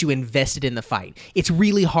and gets you invested in the fight. It's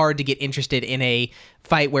really hard to get interested in a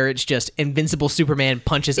fight where it's just invincible Superman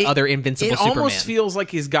punches other invincible Superman. It almost feels like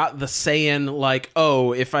he's got the Saiyan, like,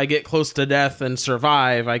 oh, if I get close to death and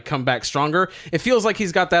survive, I come back stronger. It feels like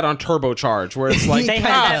he's got that on turbocharge, where it's like, They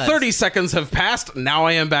had that. 30 seconds have passed, now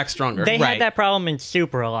I am back stronger. They Right. had that problem in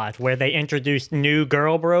Super a lot, where they introduced new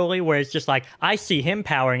girl Broly, where it's just like, I see him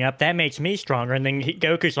powering up, that makes me stronger, and then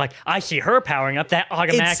Goku's like, I see her powering up, that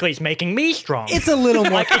automatically is making me stronger. it's a little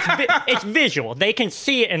more. It's visual. They can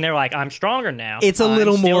see it, and they're like, I'm stronger now. It's a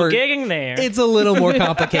little I'm still more getting there. It's a little more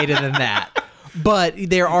complicated than that. But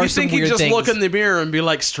there are you some think he'd weird just things. look in the mirror and be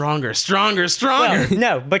like, stronger, stronger, stronger. Well,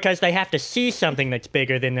 no, because they have to see something that's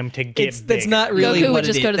bigger than them to get That's bigger. not really Goku what would it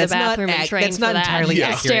just is. go to the That's not bathroom and train That's for not that. entirely Just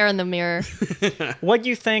accurate. stare in the mirror. What do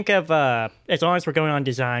you think of, as long as we're going on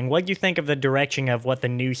design, what do you think of the direction of what the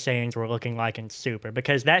new Saiyans were looking like in Super?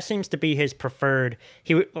 Because that seems to be his preferred.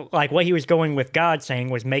 Like what he was going with God saying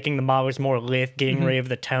was making the models more lithe, getting rid of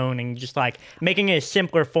the tone, and just like making it a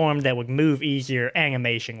simpler form that would move easier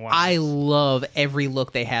animation wise. I love every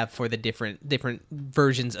look they have for the different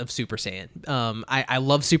versions of Super Saiyan. I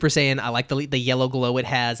love Super Saiyan. I like the yellow glow it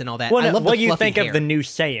has and all that. Well, I no, love what the do you fluffy think hair. of the new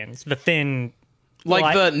Saiyans? The thin.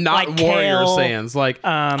 Like the not like warrior Kale, Saiyans, like, yo,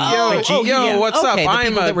 Vegeta. what's Okay, up? the I'm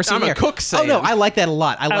people that we're seeing a there. cook Saiyan. Oh no, I like that a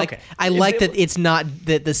lot. I Okay. like that it's not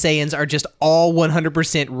that the Saiyans are just all 100%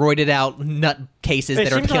 roided out nut cases It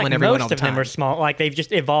that are seems killing like everyone most all the of them time. are small. Like they've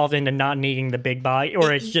just evolved into not needing the big body,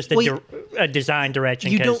 or it's just a design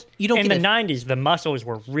direction. You 'cause don't in the get a- '90s, the muscles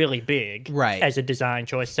were really big, Right. as a design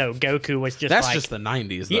choice. So Goku was just That's like, just the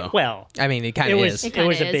 90s, though. yeah, well, I mean, it kind it of was is. it kinda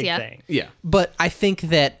was a is, big yeah. thing. Yeah. But I think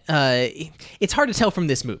that it's hard to tell from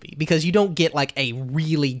this movie because you don't get like a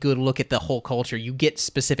really good look at the whole culture. You get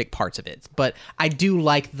specific parts of it. But I do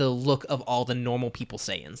like the look of all the normal people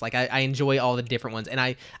Saiyans. Like I enjoy all the different ones,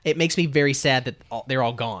 and it makes me very sad that they're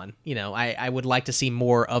all gone. You know, I would like to see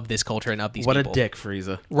more of this culture and of these What people. a dick,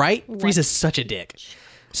 Frieza. Right? Frieza's such a dick.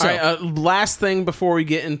 So, All right, last thing before we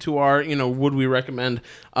get into our, would we recommend?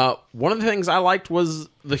 One of the things I liked was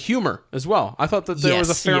the humor as well. I thought that there was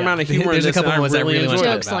a Yes, fair yeah. amount of humor There's in a this, couple and I ones I really really enjoyed enjoyed.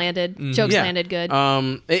 it. Jokes landed. Jokes Yeah. landed good.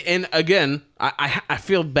 And again, I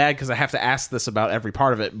feel bad because I have to ask this about every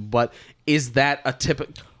part of it, but is that a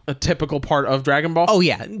typical... a typical part of Dragon Ball. Oh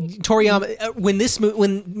yeah, Toriyama.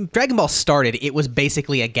 When Dragon Ball started, it was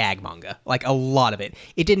basically a gag manga. Like a lot of it,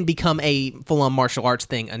 it didn't become a full-on martial arts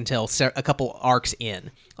thing until a couple arcs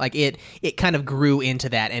in. Like it kind of grew into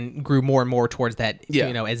that and grew more and more towards that. Yeah.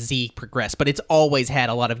 As Z progressed. But it's always had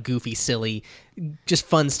a lot of goofy, silly, just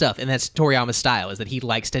fun stuff, and that's Toriyama's style. Is that he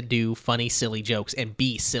likes to do funny, silly jokes and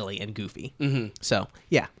be silly and goofy. Mm-hmm. So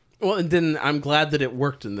yeah. Well, and then I'm glad that it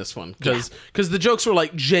worked in this one because the jokes were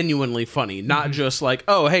like genuinely funny, not just like,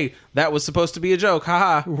 oh, hey, that was supposed to be a joke,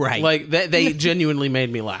 haha. Right. Like they genuinely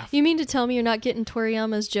made me laugh. You mean to tell me you're not getting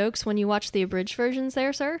Toriyama's jokes when you watch the abridged versions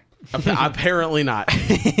there, sir? Apparently not.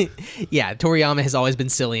 Yeah, Toriyama has always been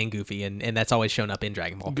silly and goofy, and that's always shown up in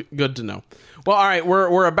Dragon Ball. Good to know. Well, all right,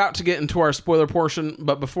 we're about to get into our spoiler portion,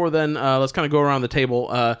 but before then, let's kind of go around the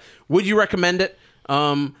table. Would you recommend it?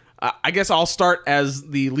 I guess I'll start as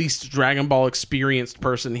the least Dragon Ball experienced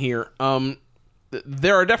person here.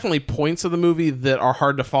 There are definitely points of the movie that are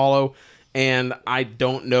hard to follow, and I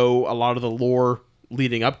don't know a lot of the lore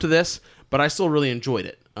leading up to this, but I still really enjoyed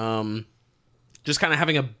it. Just kind of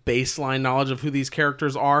having a baseline knowledge of who these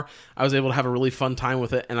characters are, I was able to have a really fun time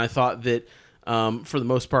with it, and I thought that for the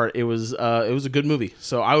most part, it was a good movie.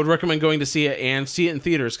 So I would recommend going to see it and see it in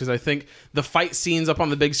theaters because I think the fight scenes up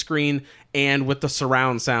on the big screen and with the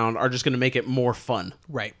surround sound are just going to make it more fun.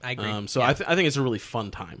 Right, I agree. So I think it's a really fun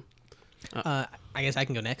time. I guess I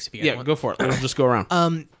can go next if you guys want. Go for it. We'll just go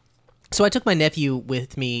around. So I took my nephew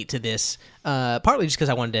with me to this, partly just because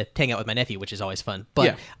I wanted to hang out with my nephew, which is always fun,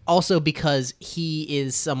 but also because he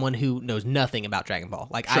is someone who knows nothing about Dragon Ball.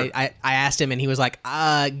 Like Sure. I asked him, and he was like,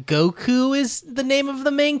 "Goku is the name of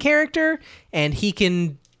the main character, and he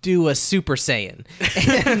can do a Super Saiyan."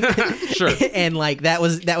 Sure. And like that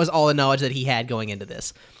was all the knowledge that he had going into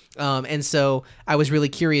this. And so I was really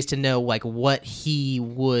curious to know like what he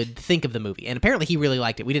would think of the movie. And apparently he really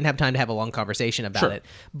liked it. We didn't have time to have a long conversation about it,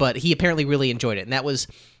 but he apparently really enjoyed it. And that was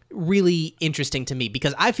really interesting to me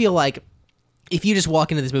because I feel like if you just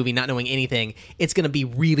walk into this movie not knowing anything, it's going to be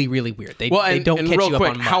really, really weird. They don't catch real you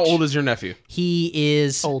quick, up on much. how old is your nephew? He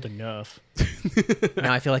is Old enough.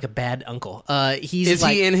 now I feel like a bad uncle. He's Is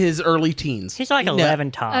like, he in his early teens? He's like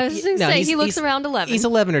 11 tops. I was just going to say, he looks around 11. He's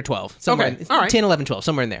 11 or 12. Somewhere Okay, all right. 10, 11, 12,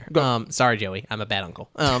 somewhere in there. Sorry, Joey. I'm a bad uncle.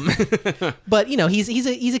 But,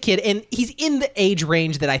 he's a kid, and he's in the age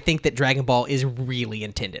range that I think that Dragon Ball is really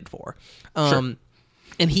intended for. Sure.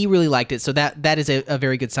 And he really liked it, so that is a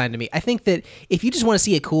very good sign to me. I think that if you just want to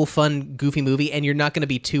see a cool, fun, goofy movie, and you're not going to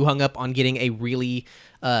be too hung up on getting a really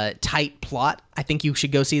tight plot, I think you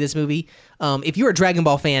should go see this movie. If you're a Dragon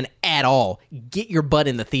Ball fan at all, get your butt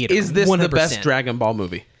in the theater. Is this 100%. the best Dragon Ball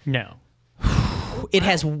movie? No. It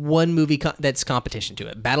has one movie that's competition to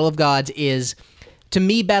it. Battle of Gods is... To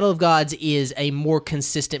me, Battle of Gods is a more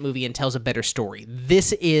consistent movie and tells a better story.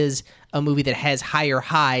 This is a movie that has higher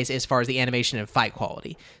highs as far as the animation and fight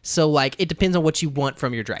quality. So, like, it depends on what you want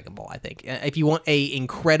from your Dragon Ball, I think. If you want a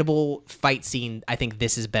incredible fight scene, I think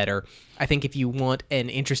this is better. I think if you want an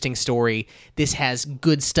interesting story, this has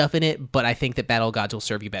good stuff in it, but I think that Battle of Gods will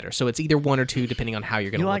serve you better. So it's either one or two, depending on how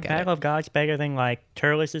you're going to You look like at Battle it. of Gods better than like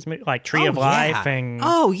Turles' like Tree of Life and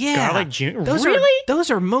Garlic Jr.? Those Really?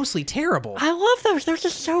 those are mostly terrible. I love those. They're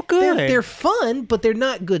just so good. They're fun, but they're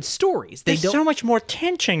not good stories. They There's don't. so much more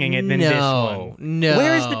tension in it than this one. No.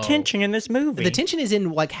 Where is the tension in this movie? The tension is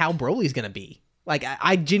in like how Broly's gonna be. Like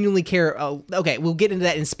I genuinely care. Okay, we'll get into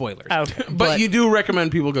that in spoilers. Okay. But you do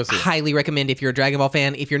recommend people go see it. Highly recommend if you're a Dragon Ball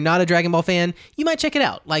fan. If you're not a Dragon Ball fan, you might check it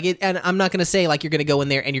out. Like it, and I'm not gonna say like you're gonna go in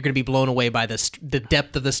there and you're gonna be blown away by the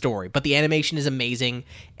depth of the story. But the animation is amazing,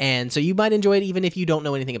 and so you might enjoy it even if you don't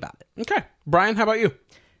know anything about it. Okay. Brian, how about you?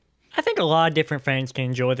 I think a lot of different fans can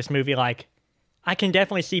enjoy this movie. Like, I can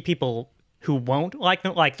definitely see people who won't like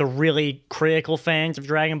the really critical fans of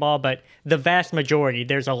Dragon Ball, but the vast majority,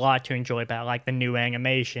 there's a lot to enjoy about, like the new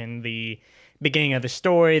animation, the beginning of the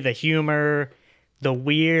story, the humor, the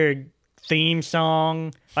weird theme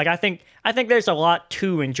song. Like, I think there's a lot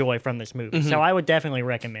to enjoy from this movie, so I would definitely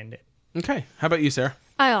recommend it. Okay. How about you, Sarah?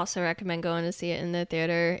 I also recommend going to see it in the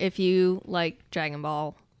theater. If you like Dragon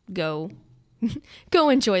Ball, go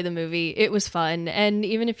enjoy the movie. It was fun. And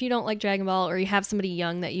even if you don't like Dragon Ball or you have somebody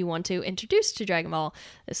young that you want to introduce to Dragon Ball,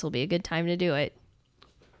 this will be a good time to do it.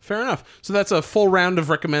 fair enough. So that's a full round of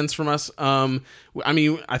recommends from us. I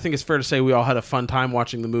mean, I think it's fair to say we all had a fun time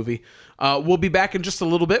watching the movie. We'll be back in just a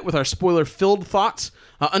little bit with our spoiler-filled thoughts.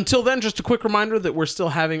 Until then, just a quick reminder that we're still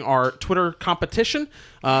having our Twitter competition.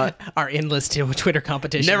 Our endless Twitter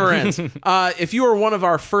competition. Never ends. If you are one of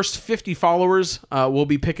our first 50 followers, we'll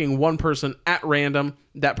be picking one person at random.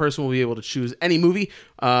 That person will be able to choose any movie,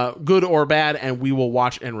 good or bad, and we will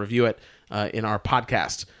watch and review it in our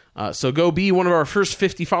podcast. So go be one of our first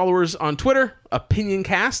 50 followers on Twitter.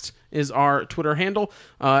 OpinionCast is our Twitter handle,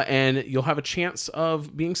 and you'll have a chance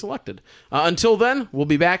of being selected. Until then, we'll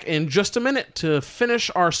be back in just a minute to finish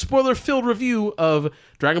our spoiler-filled review of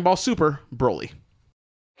Dragon Ball Super Broly.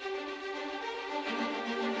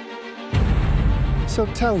 So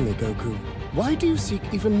tell me, Goku, why do you seek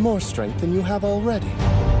even more strength than you have already?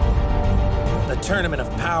 The Tournament of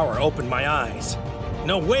Power opened my eyes.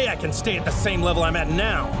 No way I can stay at the same level I'm at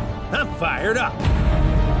now. I'm fired up.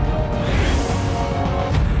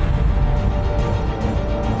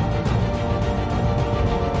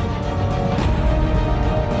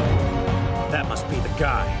 That must be the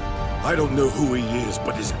guy. I don't know who he is,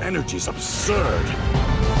 but his energy's absurd.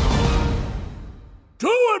 Do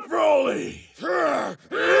it, Broly!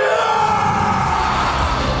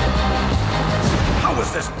 How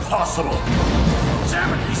is this possible?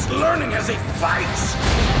 Damn it, he's learning as he fights!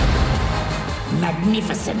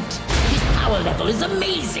 Magnificent. His power level is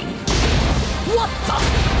amazing. What the?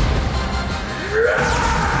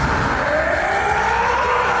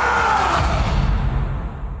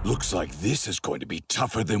 Looks like this is going to be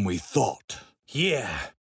tougher than we thought. Yeah,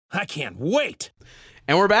 I can't wait.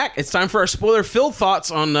 And we're back. It's time for our spoiler-filled thoughts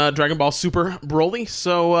on Dragon Ball Super Broly.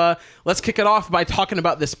 So let's kick it off by talking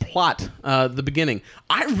about this plot, the beginning.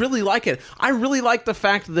 I really like it. I really like the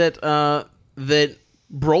fact that that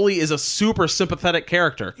Broly is a super sympathetic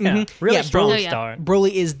character. Yeah, really strong Broly, start.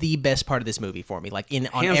 Broly is the best part of this movie for me, like on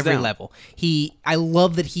Hands every down. level. I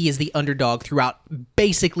love that he is the underdog throughout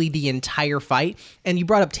basically the entire fight. And you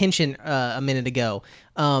brought up tension a minute ago.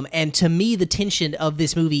 And to me, the tension of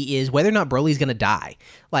this movie is whether or not Broly's going to die.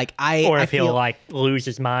 Like Or if feel, he'll like lose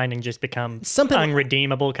his mind and just become Something-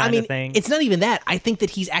 unredeemable kind of thing. It's not even that. I think that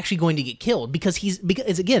he's actually going to get killed because he's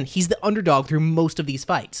the underdog through most of these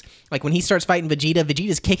fights. Like when he starts fighting Vegeta,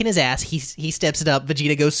 Vegeta's kicking his ass. He steps it up.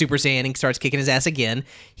 Vegeta goes Super Saiyan and starts kicking his ass again.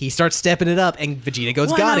 He starts stepping it up, and Vegeta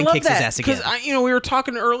goes God and kicks his ass again. Because we were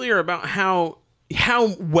talking earlier about how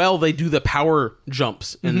well they do the power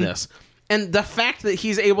jumps in this. And the fact that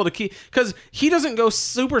he's able to keep... Because he doesn't go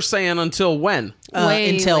Super Saiyan until when? Way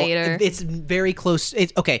until later. It's very close.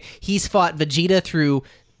 He's fought Vegeta through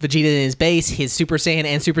Vegeta in his base, his Super Saiyan,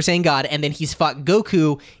 and Super Saiyan God, and then he's fought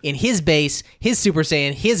Goku in his base, his Super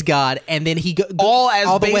Saiyan, his God, and then he All as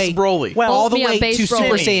the base way, Broly. Well, all the yeah, way base to Broly.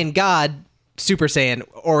 Super Saiyan God, Super Saiyan,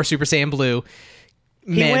 or Super Saiyan Blue.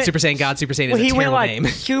 Man, Super Saiyan God, Super Saiyan is a he terrible went like name.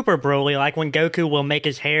 Super Broly, like when Goku will make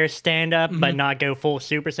his hair stand up but not go full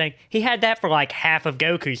Super Saiyan. He had that for like half of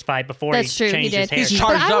Goku's fight before That's he true. He changed his did. hair. He's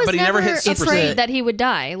charged I up, was but he never never hit Super afraid Saiyan. that he would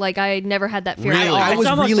die. Like I never had that fear. Really? at all. I was It's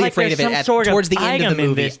almost really like afraid there's of it some at- sort towards the of end of item the in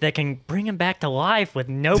movie. this that can bring him back to life with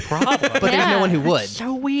no problem. But there's no Yeah. one who would.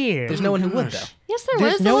 So weird. There's no one who would, though. Yes, there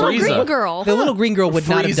There's was the no little Frieza. green girl. The little green girl would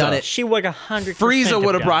not have Frieza. done it. She would 100%. Frieza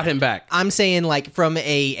would have done brought it. him back. I'm saying, like, from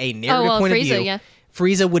a narrative well, point of Frieza, view, yeah.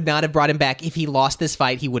 Frieza would not have brought him back. If he lost this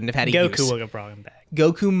fight, he wouldn't have had a Goku use. would have brought him back.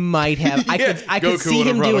 Goku might have. I could Goku see would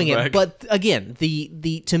have him brought doing him it. back. But again,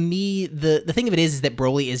 the to me the thing of it is that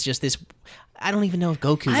Broly is just this. I don't even know if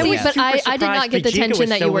Goku's I like was that. But I super did not get the surprised Vegeta tension was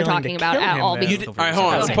that so you were willing to talking about kill at him, all. though. Because All right,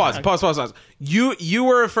 hold on. Okay. Pause. You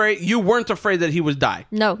were afraid. You weren't afraid that he would die.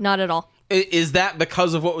 no, not at all. Is that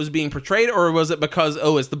because of what was being portrayed, or was it because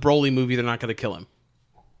it's the Broly movie? They're not going to kill him.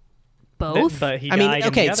 Both. But he I mean, died in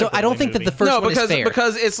okay, the so other I don't Broly think that the movie. first No, one is fair.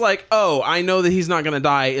 because it's like, I know that he's not going to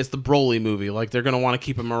die. It's the Broly movie. Like they're going to want to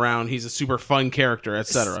keep him around. He's a super fun character,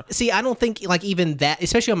 etc. See, I don't think like even that,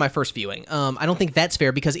 especially on my first viewing. I don't think that's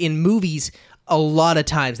fair because in movies, a lot of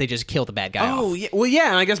times they just kill the bad guy. Oh off. yeah, well yeah,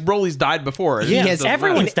 and I guess Broly's died before. He It has doesn't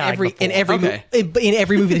everyone's matter. died in every Okay. in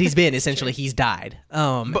every movie that he's been, essentially he's died.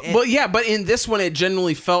 But in this one, it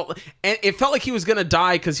genuinely felt, and it felt like he was gonna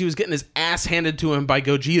die because he was getting his ass handed to him by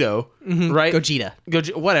Gogeta, right? Gogeta.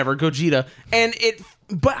 Gogeta, and it.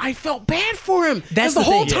 But I felt bad for him. That's the the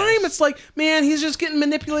whole thing. time. It's like, man, he's just getting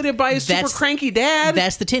manipulated by his super That's- cranky dad.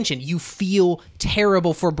 That's the tension. You feel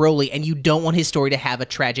terrible for Broly, and you don't want his story to have a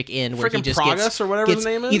tragic end where he Freaking just Pragus gets or whatever his gets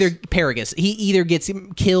name is? Either Paragus. He either gets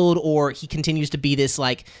killed or he continues to be this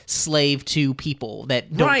like slave to people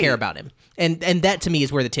that don't Right. care about him. And that to me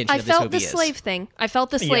is where the tension I of this felt movie the is. slave thing. I felt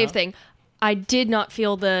the slave Yeah. thing. I did not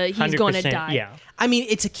feel he's going to 100%, die. Yeah. I mean,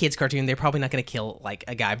 it's a kids' cartoon. They're probably not going to kill like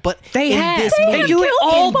a guy, but They in have. this They movie, do it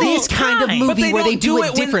all in this the kind of time. movie But they where they don't do do it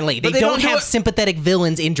it when- differently. but They they don't don't do have it- sympathetic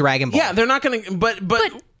villains in Dragon Ball. Yeah, they're not gonna. But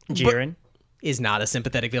Jiren. is not a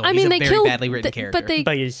sympathetic villain. I mean, He's they a very kill, badly written character.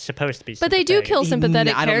 But he's supposed to be. But they do sympathetic. kill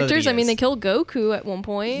sympathetic I don't know that characters. he I mean, is. they kill Goku at one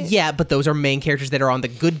point. Yeah, but those are main characters that are on the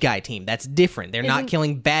good guy team. That's different. They're not Isn't-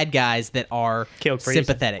 killing bad guys that are Killed Frieza.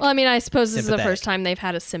 sympathetic. Well, I mean, I suppose this is the Sympathetic. first time they've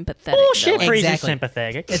had a sympathetic. Bullshit. villain. Frieza's Exactly.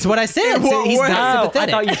 sympathetic. It's what I said. Well, He's what- not I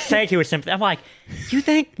sympathetic. thought you said he was sympathetic. I'm like, you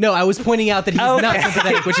think? No, I was pointing out that he's not Okay.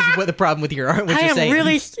 sympathetic, which is what the problem with what I you're am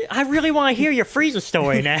saying. I really want to hear your Frieza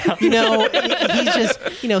story now.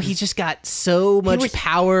 He's just got so much was-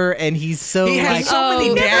 power, and he's so he has like so many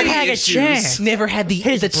he never daddy had a issues. chance. never had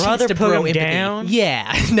His the chance brother to put grow him empathy. down?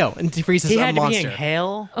 Yeah, no, and Frieza's He a had to monster. be in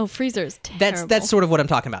hell. Oh, Freezer's terrible. That's sort of what I'm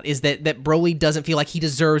talking about. Is that Broly doesn't feel like he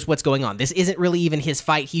deserves what's going on. This isn't really even his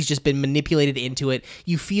fight. He's just been manipulated into it.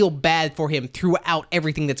 You feel bad for him throughout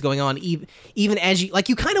everything that's going on. Even as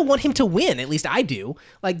you kind of want him to win. At least I do.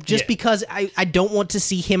 Like just Yeah. because I don't want to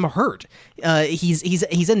see him hurt.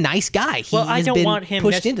 He's a nice guy. He Well, I has don't been want him.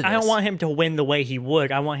 pushed into this. I don't want him to win the way he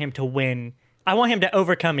would. I want him to win. I want him to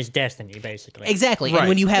overcome his destiny, basically. Exactly. Right. And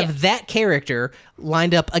when you have that character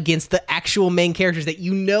lined up against the actual main characters that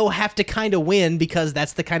you know have to kind of win because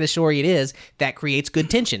that's the kind of story it is, that creates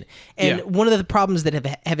good tension. And Yeah. one of the problems that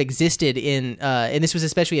have existed in, and this was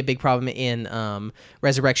especially a big problem in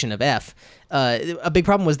Resurrection of F, a big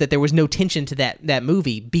problem was that there was no tension to that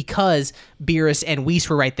movie because Beerus and Whis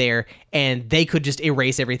were right there and they could just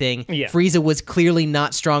erase everything. Yeah. Frieza was clearly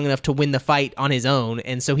not strong enough to win the fight on his own,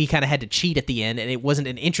 and so he kind of had to cheat at the end, and it wasn't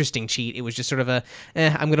an interesting cheat. It was just sort of I'm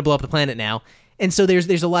going to blow up the planet now. And so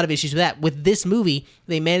there's a lot of issues with that. With this movie,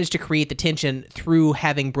 they managed to create the tension through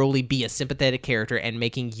having Broly be a sympathetic character and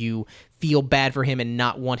making you feel bad for him and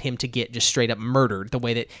not want him to get just straight up murdered, the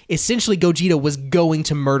way that essentially Gogeta was going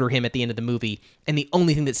to murder him at the end of the movie, and the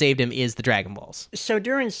only thing that saved him is the Dragon Balls. So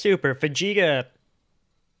during Super, Vegeta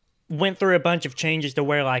went through a bunch of changes to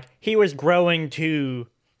where, like, he was growing to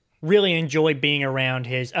really enjoy being around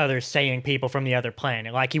his other Saiyan people from the other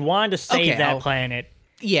planet. Like, he wanted to save Okay, that planet.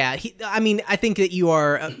 Yeah, I think that you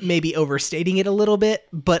are maybe overstating it a little bit,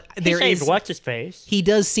 but He there saved is. what's-his-face. He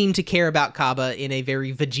does seem to care about Kaba in a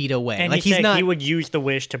very Vegeta way. And like he he's said not he would use the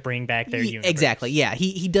wish to bring back their universe. exactly. Yeah,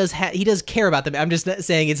 he does he does care about them. I'm just not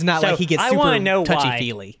saying it's not So, like he gets I super wanna know touchy why.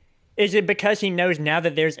 feely. Is it because he knows now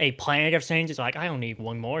that there's a planet of Saiyans? It's like, I don't need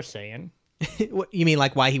one more Saiyan. You mean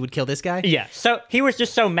like why he would kill this guy? Yeah, so he was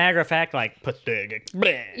just so matter-of-fact, like, pathetic.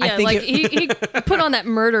 Bleh. Yeah, think like it- he put on that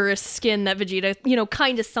murderous skin that Vegeta,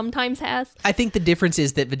 kind of sometimes has. I think the difference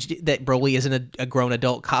is that that Broly isn't a grown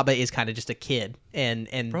adult. Kaba is kind of just a kid, and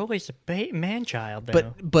Broly's a man-child,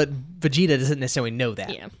 though. but Vegeta doesn't necessarily know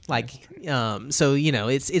that. Yeah. Like, so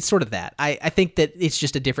it's sort of that. I think that it's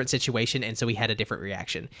just a different situation, and so he had a different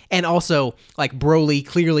reaction. And also, like Broly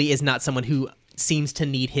clearly is not someone who seems to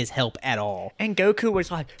need his help at all. And Goku was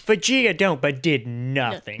like, Vegeta don't, but did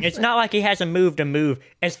nothing. It's not like he has a move to move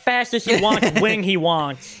as fast as he wants, when he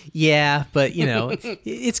wants. Yeah, but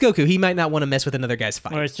it's Goku. He might not want to mess with another guy's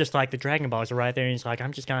fight. Or it's just like the Dragon Balls are right there, and he's like,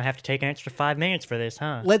 I'm just gonna have to take an extra 5 minutes for this,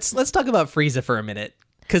 huh? Let's talk about Frieza for a minute.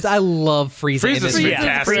 Because I love Frieza. in Frieza's this movie.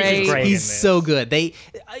 fantastic. great. Great He's in this. so good.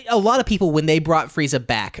 A lot of people, when they brought Frieza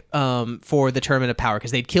back for the Tournament of Power,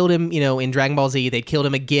 because they'd killed him, in Dragon Ball Z, they'd killed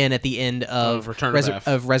him again at the end of Return of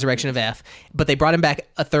F. Resurrection of F, but they brought him back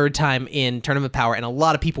a third time in Tournament of Power, and a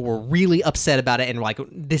lot of people were really upset about it and were like,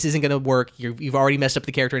 this isn't going to work. You've already messed up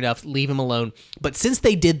the character enough. Leave him alone. But since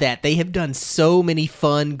they did that, they have done so many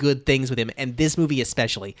fun, good things with him, and this movie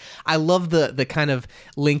especially. I love the kind of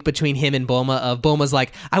link between him and Bulma. Bulma's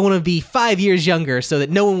like, I want to be 5 years younger so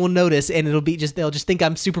that no one will notice, and they'll just think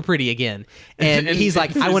I'm super pretty again. And And he's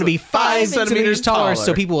like, I want to be 5 centimeters centimeters taller so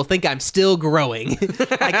taller. people will think I'm still growing.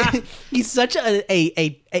 Like, he's such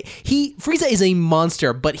Frieza is a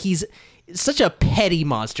monster, but he's such a petty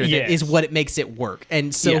monster that Yes. is what it makes it work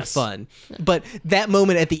and so Yes. fun. But that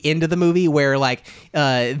moment at the end of the movie where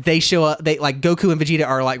they show up, Goku and Vegeta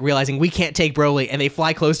are like realizing we can't take Broly, and they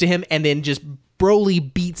fly close to him, and then just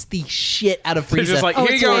Broly beats the shit out of Frieza. They're just like, here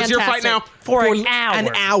you it's go, it's your fight now. fantastic. For an hour. An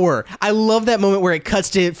hour. I love that moment where it cuts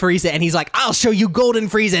to Frieza and he's like, I'll show you Golden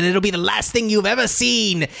Frieza and it'll be the last thing you've ever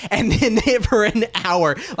seen. And then for an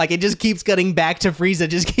hour, it just keeps cutting back to Frieza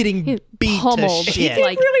just getting beat pummeled. to He shit. did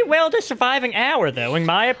really well to survive an hour, though, in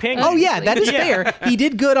my opinion. Oh yeah, that is Yeah. fair. He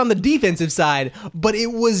did good on the defensive side, but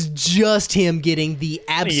it was just him getting the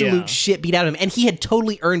absolute Yeah. shit beat out of him, and he had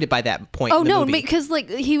totally earned it by that point. Oh in the no, movie. because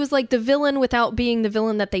he was like the villain without being the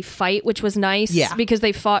villain that they fight, which was nice. Yeah. because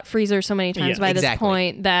they fought Freezer so many times by this exactly.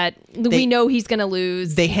 point that we know he's going to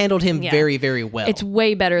lose. They handled him Yeah. very, very well. It's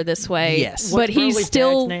way better this way. Yes. But What's he's Broly's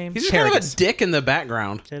still dad's name? He's just kind of Paragus. a dick in the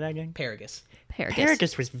background. Say that again. Paragus. Paragus.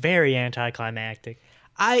 Paragus was very anticlimactic.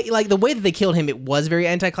 I like the way that they killed him. It was very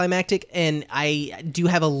anticlimactic, and I do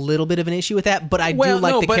have a little bit of an issue with that. But I do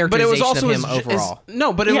like the characterization but it was also of him his,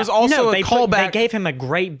 overall. but it was also a they callback. They gave him a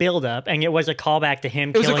great build-up, and it was a callback to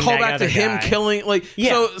him It was a killing that callback other to him guy. killing, like,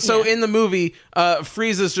 Yeah. so in the movie,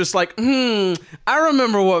 Frieza's just like, I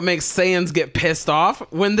remember what makes Saiyans get pissed off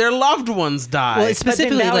when their loved ones die. Well, it's But then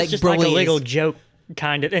specifically that was like just like a Broly little is- joke,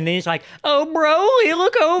 kind of, and then he's like, "Oh, Broly,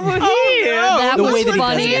 look over here." no. That The was way that he does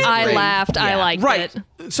funny. it is I great. laughed. I Yeah. liked Right.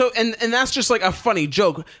 it. So and that's just like a funny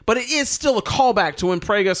joke, but it is still a callback to when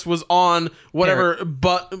Pragus was on whatever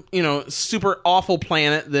super awful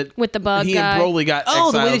planet that With the bug he guy. and Broly got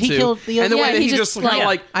Oh, the way exiled that he to. killed the and the other- way Yeah, that he he just, just kind of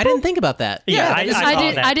like- like I didn't think about that. Yeah, that I is- I saw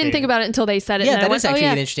did. that I didn't too. think about it until they said it. Yeah, and I that went, is actually oh,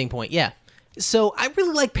 yeah. an interesting point. Yeah. So I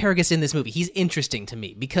really like Paragus in this movie. He's interesting to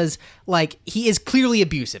me because like he is clearly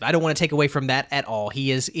abusive. I don't want to take away from that at all.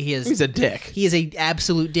 He's he's a dick. He is a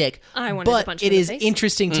absolute dick. I wanted to but punch him it in the is face.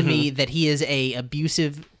 interesting to me that he is a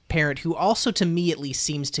abusive parent who also to me at least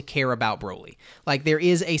seems to care about Broly. Like there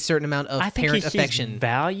is a certain amount of I think parent he's affection.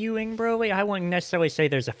 valuing Broly. I wouldn't necessarily say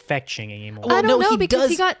there's affection anymore. Well, I don't no, know he because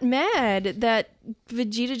does- he got mad that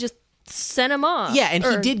Vegeta just sent him off. Yeah, and he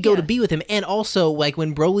Or- did go yeah. to be with him. And also, like,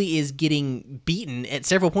 when Broly is getting beaten at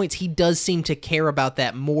several points, he does seem to care about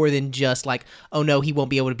that more than just, like, oh no, he won't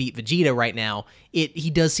be able to beat Vegeta right now. He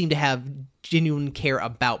does seem to have genuine care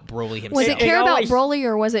about Broly himself. Was it care always- about Broly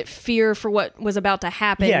or was it fear for what was about to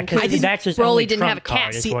happen? Yeah, because didn't- that's his Broly only didn't trump have a card,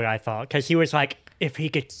 cat. is See- what I thought. Because he was like, if he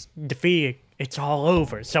gets defeated, it's all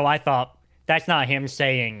over. So I thought, that's not him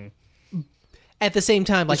saying... At the same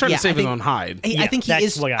time, like, He's trying yeah, to save I think, his own hide. I Yeah, think he that's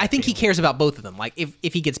is. what I I think he feel. cares about both of them. Like if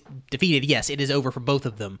he gets defeated, yes, it is over for both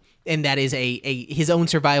of them, and that is his own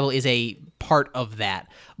survival is a part of that.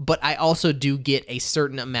 But I also do get a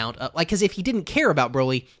certain amount of because if he didn't care about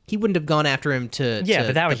Broly, he wouldn't have gone after him to Yeah, to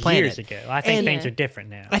but that the was planet. years ago. I think And things are different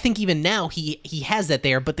now. I think even now he has that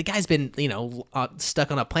there, but the guy's been stuck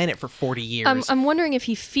on a planet for 40 years. I'm wondering if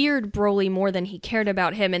he feared Broly more than he cared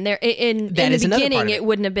about him. And there, in That the is another part beginning, of it. it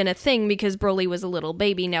wouldn't have been a thing because Broly was a little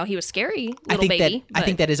baby. Now he was scary I little think baby. I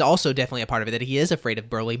think that is also definitely a part of it that he is afraid of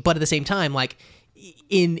Broly, but at the same time, like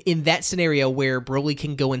in that scenario where Broly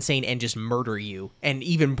can go insane and just murder you, and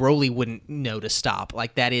even Broly wouldn't know to stop.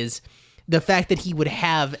 Like that is the fact that he would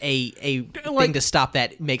have a thing to stop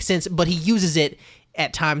that makes sense, but he uses it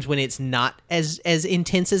at times when it's not as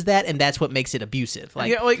intense as that, and that's what makes it abusive.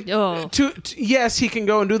 Like Yeah, like Oh. yes, he can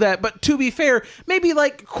go and do that, but to be fair, maybe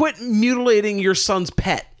like quit mutilating your son's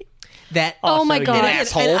pet. that. Oh my Also, God. yeah.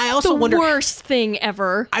 And I also the wonder. worst thing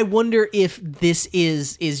ever. I wonder if this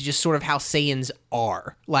is just sort of how Saiyans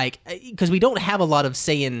are, like because we don't have a lot of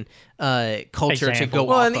Saiyan culture to Example. go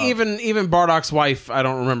Well, off and of. even Bardock's wife, I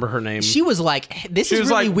don't remember her name. She was like, "This She is was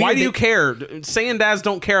really like, weird." "Why do you that- care? Saiyan dads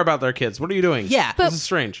don't care about their kids. What are you doing? Yeah, this is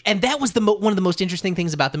strange." And that was one of the most interesting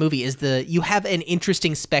things about the movie is you have an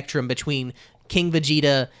interesting spectrum between King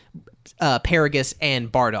Vegeta, Paragus,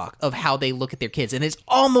 and Bardock of how they look at their kids, and it's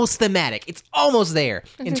almost thematic. It's almost there.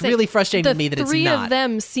 It's Say, really frustrating the to me that it's three not. of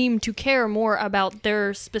them seem to care more about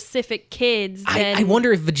their specific kids than I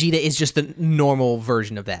wonder if Vegeta is just the normal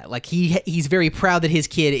version of that. Like he's very proud that his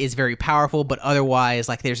kid is very powerful, but otherwise,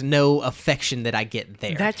 like there's no affection that I get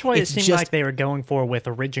there. That's what It's it seemed just- like they were going for with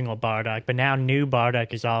original Bardock, but now new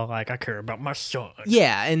Bardock is all like, I care about my son.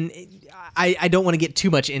 Yeah, and I don't want to get too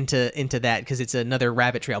much into that because it's another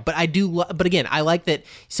rabbit trail. But I do. But again, I like that.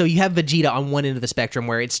 So you have Vegeta on one end of the spectrum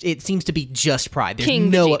where it seems to be just pride. There's King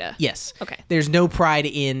no Vegeta. yes. Okay. There's no pride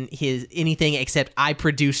in his anything except I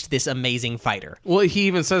produced this amazing fighter. Well, he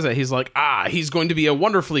even says that he's like, he's going to be a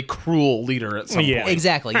wonderfully cruel leader at some Yeah. point.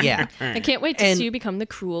 Exactly. Yeah. I can't wait to And- see you become the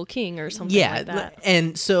cruel king or something Yeah, like that.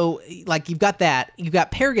 and so like you've got that. You've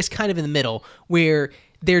got Paragus kind of in the middle, where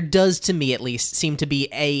there does, to me at least, seem to be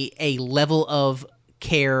a level of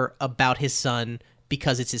care about his son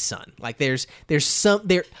because it's his son. Like there's some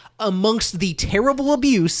there amongst the terrible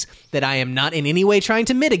abuse that I am not in any way trying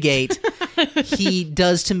to mitigate. He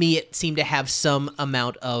does, to me, it seem to have some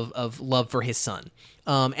amount of love for his son.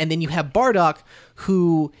 And then you have Bardock,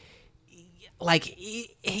 who like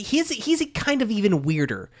he's a kind of even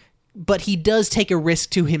weirder, but he does take a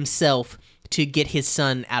risk to himself to get his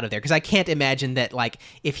son out of there, because I can't imagine that like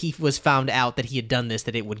if he was found out that he had done this,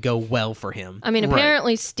 that it would go well for him. I mean,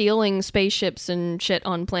 apparently stealing spaceships and shit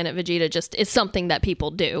on Planet Vegeta just is something that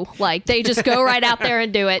people do. Like, they just go right out there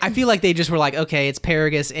and do it. I feel like they just were like, okay, it's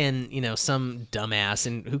Paragus and some dumbass,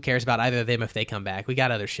 and who cares about either of them if they come back? We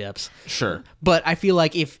got other ships. Sure. But I feel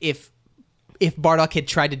like if if Bardock had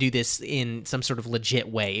tried to do this in some sort of legit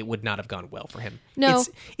way, it would not have gone well for him. No.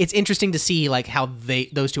 It's interesting to see like how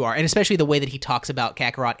those two are, and especially the way that he talks about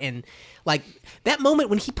Kakarot and like that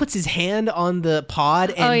moment when he puts his hand on the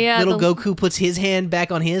pod and little Goku puts his hand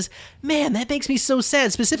back on his. Man, that makes me so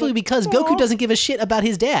sad, specifically because Goku doesn't give a shit about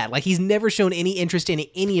his dad. Like he's never shown any interest in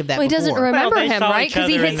any of that Well, he doesn't before. remember Well, they him, saw right? each Because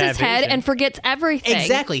he other in hits his that head vision. and forgets everything.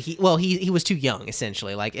 Exactly. He was too young,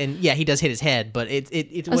 essentially. Like, and yeah, he does hit his head, but it I was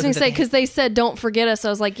wasn't going to that say, because they said don't forget us. I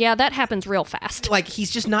was like, yeah, that happens real fast. like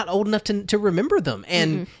he's just not old enough to remember them,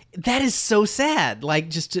 and that is so sad. Like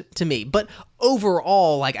just to me, but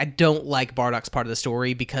overall, like I don't like Bardock's part of the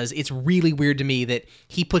story because it's really weird to me that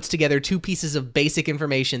he puts together two pieces of basic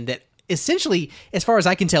information that essentially, as far as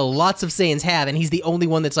I can tell, lots of Saiyans have, and he's the only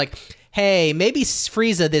one that's like, hey, maybe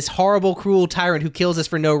Frieza, this horrible, cruel tyrant who kills us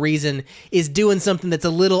for no reason, is doing something that's a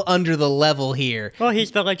little under the level here. Well,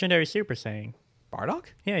 he's the legendary Super Saiyan. Bardock?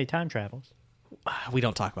 Yeah, he time travels. We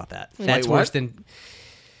don't talk about that. That's what? worse than...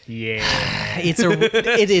 Yeah.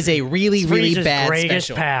 It is a really, really Frieza's bad greatest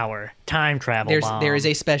special. power, time travel bomb. There is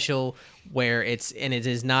a special where it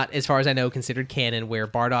is not, as far as I know, considered canon, where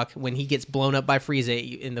Bardock, when he gets blown up by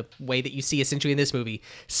Frieza in the way that you see essentially in this movie,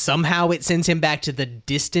 somehow it sends him back to the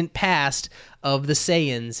distant past of the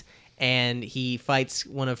Saiyans, and he fights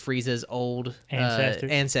one of Frieza's old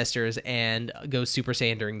ancestors and goes Super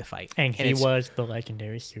Saiyan during the fight. And he it's- was the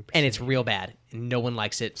legendary Super Saiyan. and it's real bad. And no one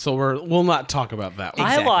likes it. So we'll not talk about that one.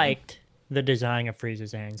 Exactly. I liked the design of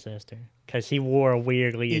Frieza's ancestor because he wore a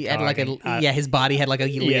weird leotard. He had like his body had like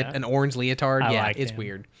an orange leotard. I Yeah, liked it's him.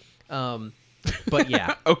 weird. But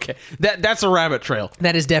yeah. Okay, that's a rabbit trail.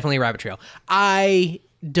 That is definitely a rabbit trail. I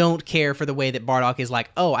don't care for the way that Bardock is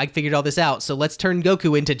like, oh, I figured all this out, so let's turn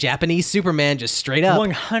Goku into Japanese Superman just straight up.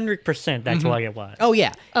 100% that's what it was. Oh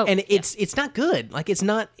yeah. Oh, and yeah. it's not good. Like it's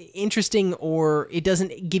not interesting, or it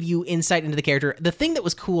doesn't give you insight into the character. The thing that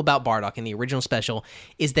was cool about Bardock in the original special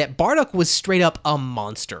is that Bardock was straight up a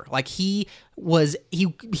monster. Like he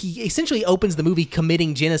essentially opens the movie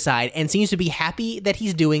committing genocide and seems to be happy that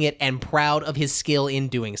he's doing it and proud of his skill in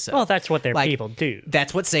doing so. Well, that's what their Like, people do.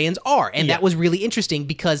 That's what Saiyans are, and that was really interesting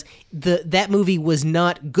because that movie was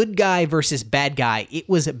not good guy versus bad guy. It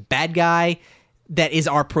was bad guy that is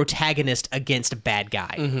our protagonist against bad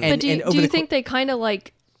guy. And, But do and you, over do you the think they kind of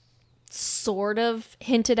like sort of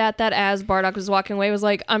hinted at that as Bardock was walking away? Was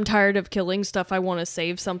like, I'm tired of killing stuff. I want to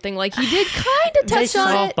save something. Like he did kind of They touch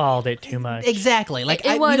on it. softballed it too much. Exactly. Like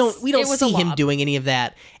It we was- don't it was a see him lob. doing any of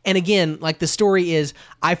that. And again, like the story is,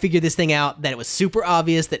 I figured this thing out that it was super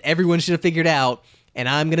obvious that everyone should have figured out, and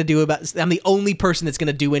I'm the only person that's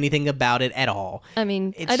gonna do anything about it at all. I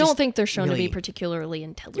mean, It's I don't just think they're shown to really- be particularly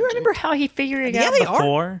intelligent. You remember how he figured it Yeah, out they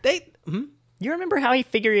before? are. They You remember how he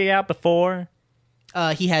figured it out before?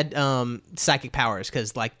 he had psychic powers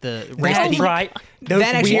because like the race that That's he, right. Those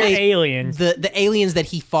that actually weird aliens. the aliens that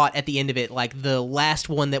he fought at the end of it, like the last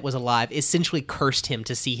one that was alive, essentially cursed him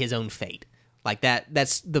to see his own fate. Like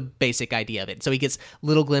that's the basic idea of it. So he gets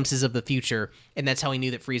little glimpses of the future, and that's how he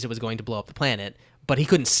knew that Frieza was going to blow up the planet, but he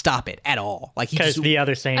couldn't stop it at all. Like he Because just the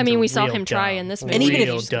other Saiyans I mean, we are saw real him try dumb. in this and movie. even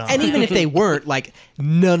Real if dumb. and if they weren't, like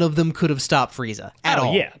none of them could have stopped Frieza at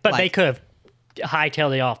all. Yeah, but they Like, could have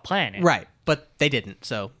hightailed it off planet. right, but they didn't.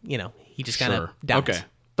 So he just kind of Sure. dies. Okay.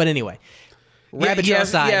 But anyway, rabbit trail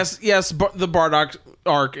aside. Yes. The Bardock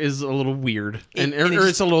arc is a little weird, and it or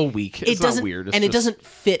it's a little weak. It's it doesn't not weird. It's and it just- doesn't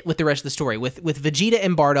fit with the rest of the story. With Vegeta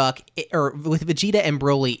and Bardock, or with Vegeta and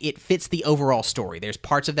Broly, it fits the overall story. There's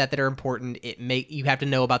parts of that are important. You have to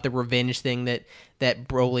know about the revenge thing that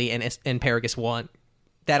Broly and Paragus want.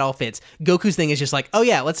 That all fits. Goku's thing is just like, oh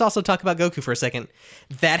yeah, let's also talk about Goku for a second.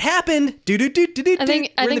 That happened. I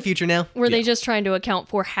think We're in the future now. Were they just trying to account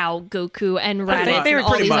for how Goku and they Raditz were and all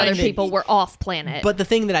pretty these much. other people were off planet? But the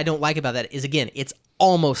thing that I don't like about that is, again, it's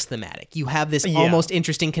almost thematic. You have this almost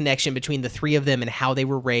interesting connection between the three of them and how they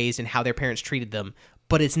were raised and how their parents treated them,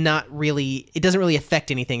 but it doesn't really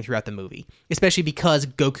affect anything throughout the movie, especially because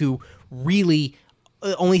Goku really,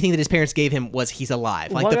 the only thing that his parents gave him was he's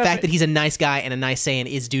alive. Like What the if- fact that he's a nice guy and a nice Saiyan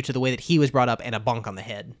is due to the way that he was brought up and a bonk on the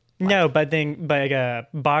head. No, but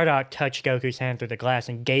Bardock touched Goku's hand through the glass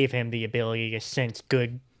and gave him the ability to sense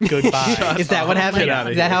goodbye. Is that what happened? outta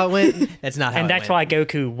Is that here. how it went? That's not how And it that's went. why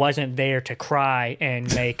Goku wasn't there to cry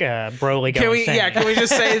and make Broly go Can we? insane. Yeah. Can we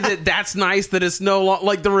just say that that's nice that it's no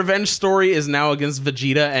like the revenge story is now against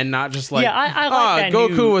Vegeta and not just like Yeah, I like that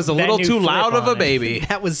Goku new- was a that little new too flip loud of a on it. baby.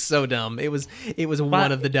 That was so dumb. It was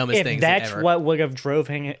one of the dumbest if things that's ever. what would have drove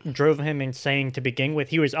him insane to begin with,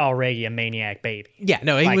 he was already a maniac baby. Yeah,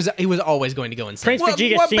 no, he was always going to go insane. Prince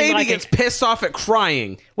Vegeta What seemed baby like gets pissed off at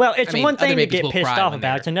crying? Well, it's I mean, one other thing to babies get will pissed cry off when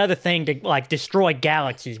about. It's they're another thing to like destroy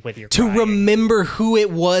galaxies with your To crying. remember who it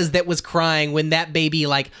was that was crying when that baby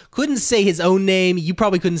like couldn't say his own name. You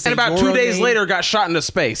probably couldn't say And about your 2 own days name. later, got shot into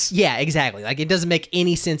space. Yeah, exactly. Like it doesn't make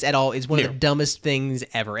any sense at all. It's one of the dumbest things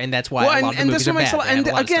ever, and that's why a lot of the movies this are one makes bad. a lot. They have And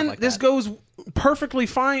a lot of stuff again, like this that. goes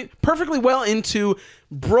perfectly well into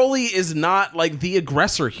Broly is not like the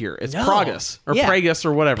aggressor here. It's No. Pragus or Yeah. Pragus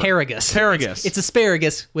or whatever. Paragus. Paragus. It's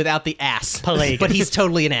asparagus without the ass. Pelagus. But he's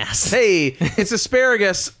totally an ass. Hey, it's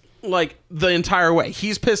asparagus like the entire way.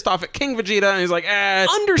 He's pissed off at King Vegeta and he's like,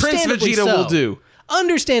 Prince Understandably Vegeta so. will do.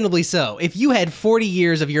 Understandably so. If you had 40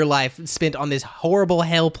 years of your life spent on this horrible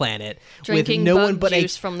hell planet Drinking with no bug one but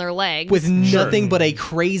juice from their legs. with nothing but a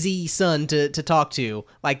crazy son to talk to,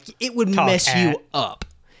 like it would Talk mess at. you up.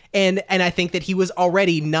 And I think that he was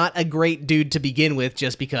already not a great dude to begin with,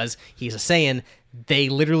 just because he's a Saiyan. They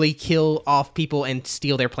literally kill off people and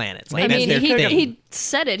steal their planets. Like, I that's mean, their thing. he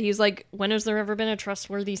said it. He's like, when has there ever been a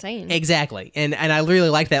trustworthy Saiyan? Exactly, and I really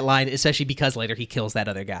like that line, especially because later he kills that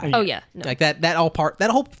other guy. Oh, yeah. No. Like that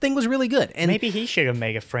whole thing was really good, and Maybe he should have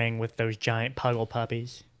made a friend with those giant puggle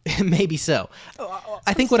puppies. maybe so.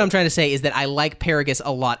 I think what I'm trying to say is that I like Paragus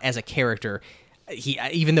a lot as a character. He,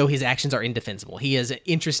 even though his actions are indefensible, he is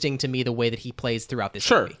interesting to me the way that he plays throughout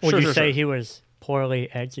this movie. Would you say he was poorly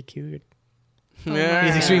executed? Yeah.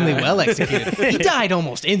 He's extremely well executed. He died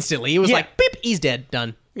almost instantly. It was Yeah. like, beep, he's dead,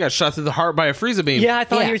 done. He got shot through the heart by a Frieza beam. Yeah, I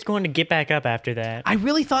thought Yeah. he was going to get back up after that. I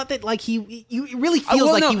really thought that, like, it really feels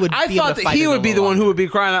Well, like no, he would I be able thought to that fight he it would a be the little one who longer. would be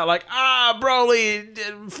crying out like, Broly,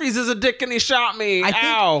 Frieza's a dick and he shot me.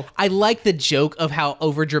 Ow. I like the joke of how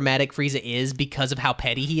overdramatic Frieza is because of how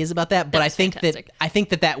petty he is about that, but That's fantastic. I think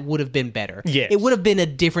that would have been better. Yes. It would have been a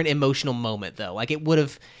different emotional moment though. Like it would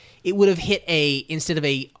have hit instead of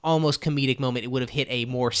a almost comedic moment, it would have hit a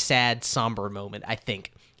more sad, somber moment, I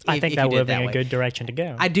think. I if think you that did would have been way. a good direction to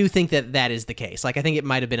go. I do think that is the case. Like I think it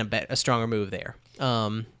might have been a stronger move there.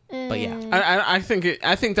 But yeah. I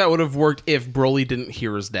think that would have worked if Broly didn't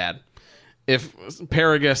hear his dad. If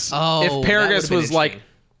Paragus, Oh, if that would Paragus have been was like interesting.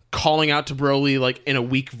 calling out to Broly like in a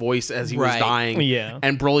weak voice as he was Right. dying, Yeah.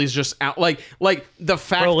 and Broly's just out like the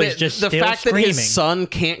fact Broly's that just the still fact that screaming. his son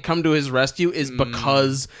can't come to his rescue is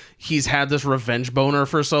because he's had this revenge boner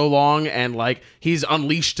for so long, and like he's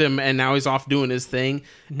unleashed him, and now he's off doing his thing,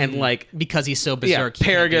 and like. Because he's so Yeah, berserk. he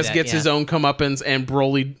can't do Paragus that, gets yeah. his own comeuppance, and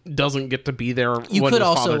Broly doesn't get to be there You when could his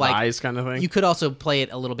also father like dies, kind of thing. You could also play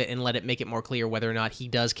it a little bit and let it make it more clear whether or not he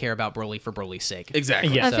does care about Broly for Broly's sake.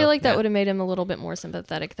 Exactly. Yeah. I feel like that yeah. would have made him a little bit more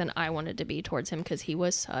sympathetic than I wanted to be towards him because he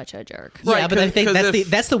was such a jerk. Yeah, Right, but I think 'cause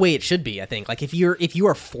that's the way it should be. I think like if you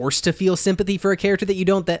are forced to feel sympathy for a character that you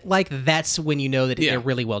don't that's when you know that Yeah. they're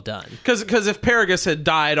really well done. Because if Paragus had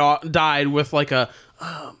died with like a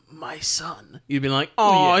my son, you'd be like,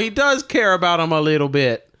 oh, he does care about him a little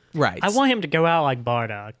bit. Right. I want him to go out like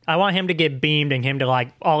Bardock. I want him to get beamed and him to like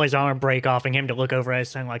all his armor break off and him to look over at his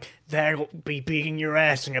son like, that'll be beating your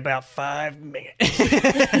ass in about 5 minutes.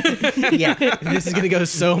 yeah. This is gonna go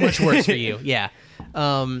so much worse for you. Yeah.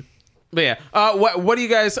 But yeah, what do you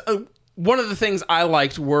guys? One of the things I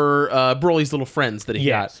liked were Broly's little friends that he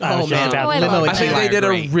Yes. got. I was Oh, just man. about to I say love I and think Eli they are did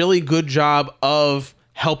great. a really good job of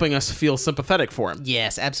helping us feel sympathetic for him.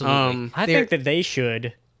 Yes, absolutely. I They're- think that they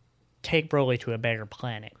should take Broly to a better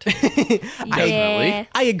planet. Yeah.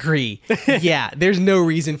 I agree. Yeah, there's no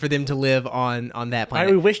reason for them to live on that I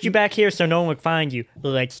planet. wished you back here so no one would find you.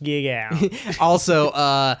 Let's get out. Also,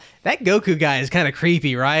 that Goku guy is kind of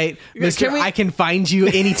creepy, right? Mister, I can find you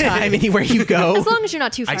anytime, anywhere you go. As long as you're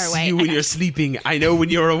not too far I see away. you when you're sleeping. I know when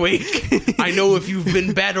you're awake. I know if you've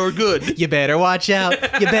been bad or good. You better watch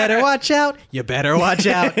out. You better watch out. You better watch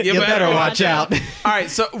out. You better watch out. All right,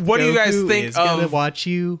 so what do you guys Goku think is gonna of? watch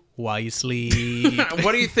you while you sleep?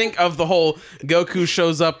 What do you think of the whole Goku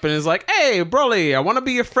shows up and is like, "Hey, Broly, I want to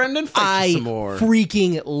be your friend and fight I you some more."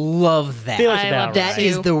 freaking love that. Feels I about love That right.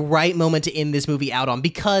 is too. the right moment to end this movie out on,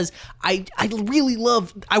 because I really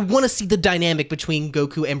love. I want to see the dynamic between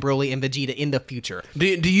Goku and Broly and Vegeta in the future. Do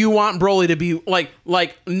you want Broly to be like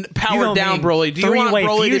powered don't down mean Broly? Do you want three-way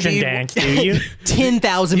Broly to fusion be? dance, do you?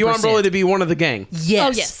 10,000%. You want Broly to be one of the gang?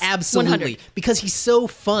 Yes, Oh, yes. absolutely. 100. Because he's so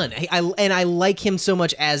fun. I like him so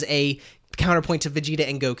much as a counterpoint to Vegeta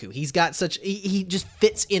and Goku. He's got such he just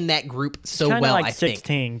fits in that group so Kind of well, like I think.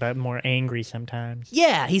 16, but more angry sometimes.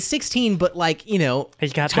 Yeah, he's 16, but like, you know,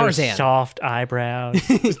 He's got Tarzan. those soft eyebrows.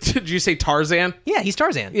 Did you say Tarzan? Yeah, he's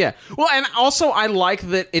Tarzan. Yeah. Well, and also I like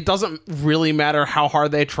that it doesn't really matter how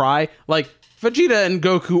hard they try. Like Vegeta and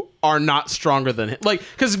Goku are not stronger than him. Like,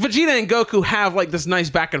 because Vegeta and Goku have like this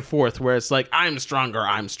nice back and forth where it's like, I'm stronger.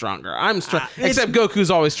 Except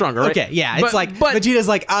Goku's always stronger, right? Okay, yeah, it's like Vegeta's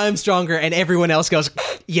like, I'm stronger, and everyone else goes,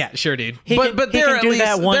 yeah, sure, dude. But he they're can at do least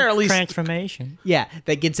that one they're at least transformation. Yeah,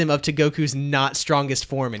 that gets him up to Goku's not strongest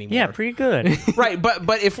form anymore. Yeah, pretty good. right.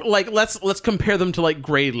 But if like let's compare them to like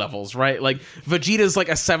grade levels, right? Like Vegeta's like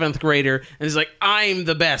a 7th grader, and he's like, I'm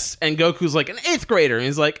the best, and Goku's like an 8th grader, and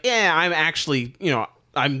he's like, yeah, I'm actually,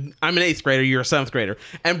 I'm an 8th grader, you're a 7th grader,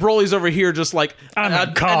 and Broly's over here just like I'm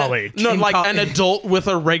in college. An adult with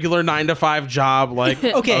a regular 9-to-5 job. Like,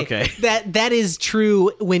 okay. That is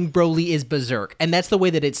true when Broly is Berserk, and that's the way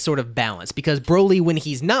that it's sort of balanced, because Broly, when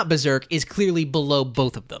he's not Berserk, is clearly below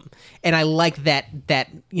both of them, and I like that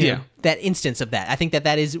that instance of that. I think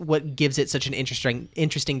that is what gives it such an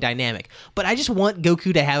interesting dynamic. But I just want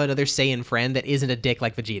Goku to have another Saiyan friend that isn't a dick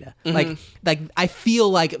like Vegeta. Like I feel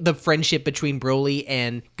like the friendship between Broly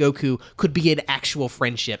and Goku could be an actual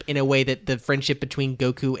friendship in a way that the friendship between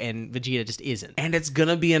Goku and Vegeta just isn't. And it's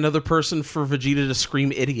gonna be another person for Vegeta to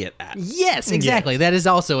scream idiot at. Yes, exactly. Yes. That is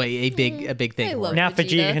also a big thing. Now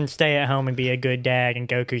Vegeta can stay at home and be a good dad, and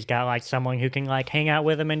Goku's got like someone who can like hang out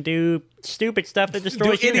with him and do stupid stuff that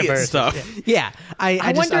destroys universe stuff. Yeah,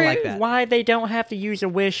 I wonder like that. Why they don't have to use a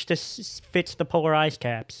wish to fix the polar ice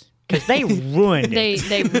caps. Because they ruined it.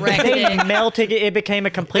 They wrecked it. They melted it. It became a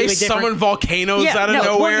completely different... They summoned volcanoes out of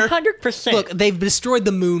nowhere. 100%. Look, they've destroyed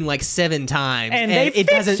the moon like 7 times, and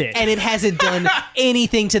it hasn't done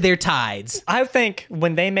anything to their tides. I think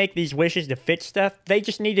when they make these wishes to fix stuff, they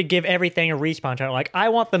just need to give everything a respawn time. Like, I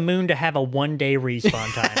want the moon to have a 1-day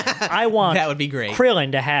respawn time. I want that would be great.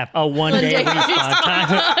 Krillin to have a 1-day respawn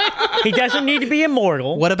time. He doesn't need to be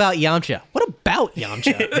immortal. What about Yamcha? What about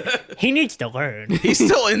Yamcha? He needs to learn. He's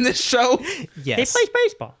still in this show? Yes. He plays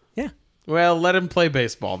baseball. Yeah. Well, let him play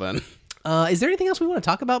baseball then. Is there anything else we want to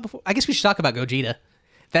talk about before? I guess we should talk about Gogeta.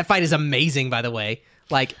 That fight is amazing, by the way.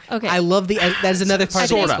 Like, okay. I love that is another part of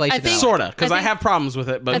the escalation. Sorta, because I have problems with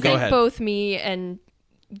it, but go ahead. I think both me and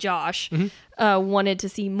Josh wanted to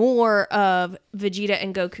see more of Vegeta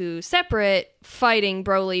and Goku separate fighting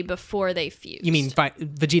Broly before they fused. You mean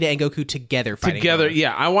Vegeta and Goku together fighting together? Broly.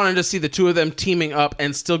 Yeah, I wanted to see the two of them teaming up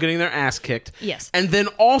and still getting their ass kicked. Yes. And then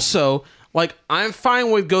also, like, I'm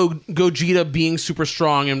fine with Gogeta being super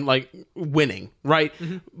strong and like winning, right?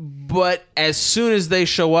 But as soon as they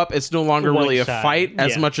show up, it's no longer really a fight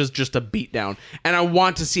as much as just a beatdown. And I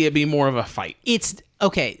want to see it be more of a fight. It's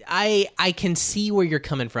okay. I can see where you're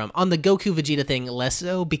coming from on the Goku Vegeta thing, less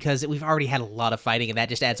so because we've already had a lot of fighting, and that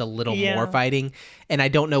just adds a little more fighting. And I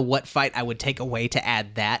don't know what fight I would take away to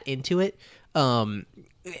add that into it.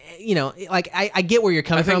 Like I get where you're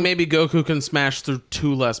coming from. I think maybe Goku can smash through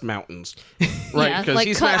 2 less mountains, right? Because like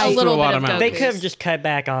he smashes through a lot of mountains. They could have just cut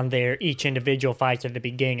back on their each individual fights at the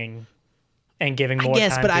beginning and giving more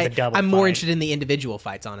time to the double I'm fight. more interested in the individual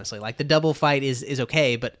fights, honestly. Like, the double fight is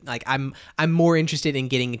okay, but like I'm more interested in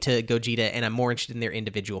getting to Gogeta, and I'm more interested in their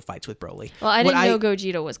individual fights with Broly. Well, I didn't know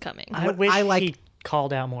Gogeta was coming. I wish he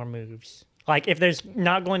called out more moves. Like, if there's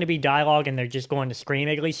not going to be dialogue and they're just going to scream,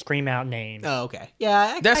 at least scream out names. Oh, okay.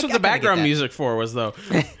 Yeah, that's what the background music for was, though.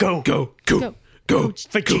 Go,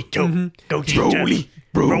 Vegito, Gogeta,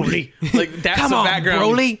 Broly. Like, that's Come the on, background.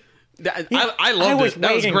 Broly. I loved it.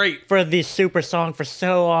 That was great. For this super song for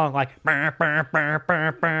so long, like.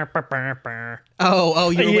 Oh,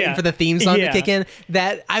 you were waiting for the theme song to kick in.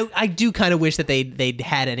 That I do kind of wish that they'd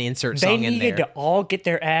had an insert song in there. They needed to all get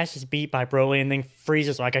their asses beat by Broly, and then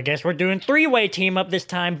Frieza's like, I guess we're doing 3-way team up this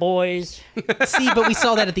time, boys. See, but we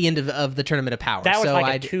saw that at the end of the Tournament of Power. That was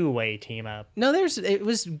like a 2-way team up. No, it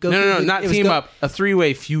was Goku. No, not team up. A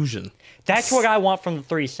 3-way fusion. That's what I want from the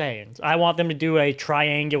 3 Saiyans. I want them to do a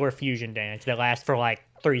triangular fusion dance that lasts for like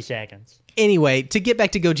 3 seconds. Anyway, to get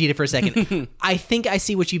back to Gogeta for a second, I think I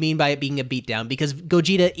see what you mean by it being a beatdown, because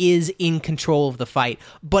Gogeta is in control of the fight,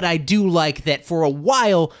 but I do like that for a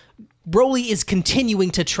while, Broly is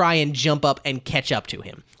continuing to try and jump up and catch up to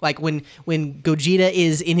him. Like, when Gogeta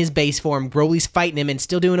is in his base form, Broly's fighting him and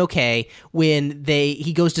still doing okay. When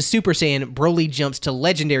he goes to Super Saiyan, Broly jumps to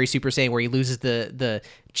Legendary Super Saiyan, where he loses the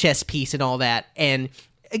chess piece and all that. And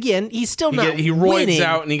again, he's still not He winning. roids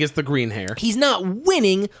out and he gets the green hair. He's not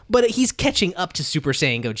winning, but he's catching up to Super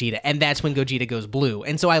Saiyan Gogeta, and that's when Gogeta goes blue.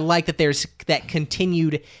 And so I like that there's that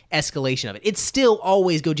continued escalation of it. It's still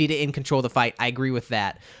always Gogeta in control of the fight. I agree with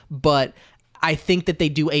that. But I think that they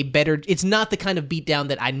do a better... It's not the kind of beatdown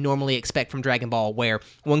that I normally expect from Dragon Ball, where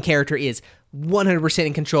one character is 100%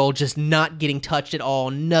 in control, just not getting touched at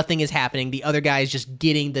all, nothing is happening, the other guy is just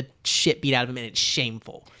getting the shit beat out of him, and it's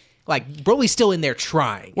shameful. Like, Broly's still in there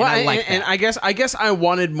trying, and I like that. And I guess I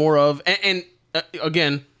wanted more of... And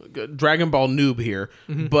again, Dragon Ball noob here,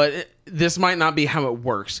 but this might not be how it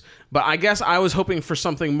works. But I guess I was hoping for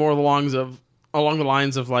something more along the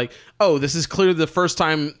lines of like, oh, this is clearly the first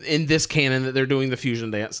time in this canon that they're doing the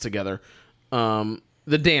fusion dance together.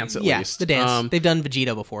 The dance, at least. The dance. They've done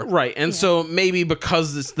Vegeta before. Right. And so maybe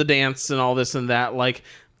because it's the dance and all this and that, like,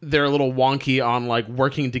 they're a little wonky on, like,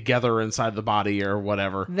 working together inside the body or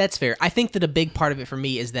whatever. That's fair. I think that a big part of it for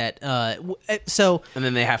me is that, And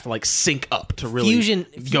then they have to, like, sync up to really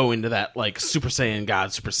go into that, like, Super Saiyan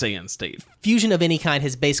God, Super Saiyan state. Fusion of any kind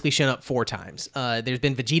has basically shown up 4 times. There's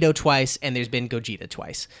been Vegito twice, and there's been Gogeta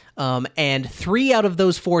twice. And 3 out of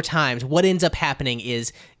those 4 times, what ends up happening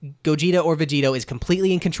is Gogeta or Vegito is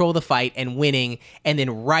completely in control of the fight and winning, and then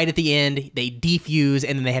right at the end, they defuse,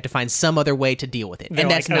 and then they have to find some other way to deal with it. They're and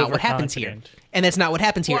that's like not what happens here. overconfident. And that's not what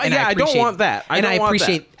happens here. Well, and yeah, I don't want that. I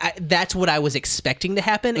appreciate that's what I was expecting to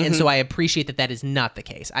happen, and so I appreciate that that is not the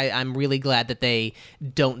case. I'm really glad that they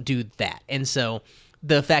don't do that. And so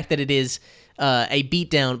the fact that it is a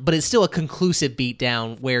beatdown, but it's still a conclusive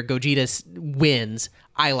beatdown where Gogeta wins,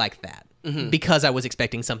 I like that. Because I was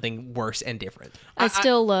expecting something worse and different. I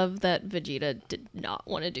still love that Vegeta did not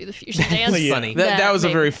want to do the fusion dance. Funny. That was a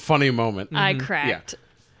made- very funny moment. I cracked.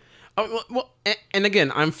 Well, and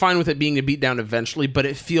again, I'm fine with it being a beatdown eventually, but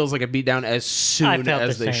it feels like a beatdown as soon felt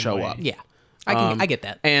as the they same show way. up. Yeah, I get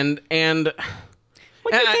that. And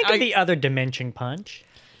What do you think of the other dimension punch?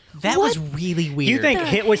 That was really weird. Do you think the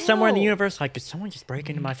Hit was somewhere in the hell? universe? Like, did someone just break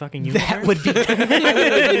into my fucking universe? that would be? I would have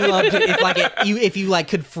really loved it if you like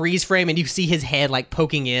could freeze frame and you see his head like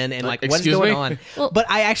poking in and like what's excuse going me? on. Well- But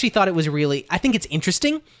I actually thought it was really. I think it's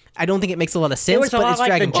interesting. I don't think it makes a lot of sense. It was a but lot it's like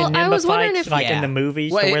the Dragon Ball. Well, I Janemba was wondering fights, if- like in Yeah. the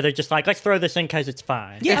movies, Well, where they're just like, let's throw this in because it's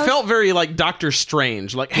fine. it felt very like Doctor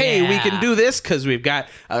Strange. Like, hey, we can do this because we've got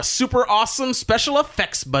a super awesome special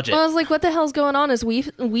effects budget. I was like, what the hell's going on? Is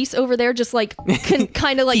Whis over there just like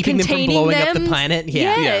kind of like Keeping them from containing blowing up them? the planet?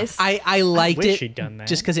 Yeah. Yes. I liked wish it she'd done that.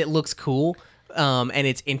 just because it looks cool. And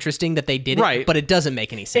it's interesting that they did it, Right. but it doesn't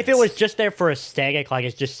make any sense. If it was just there for aesthetic, like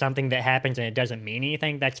it's just something that happens and it doesn't mean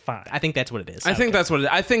anything, that's fine. I think that's what it is. I think that's what it is.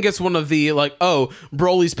 I think it's one of the like, oh,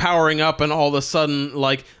 Broly's powering up and all of a sudden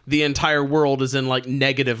like the entire world is in like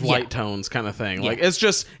negative light tones kind of thing. Like it's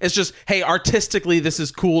just hey, artistically this is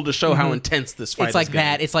cool to show how intense this fight It's like is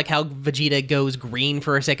getting. that. It's like how Vegeta goes green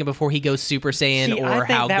for a second before he goes Super Saiyan, See, I or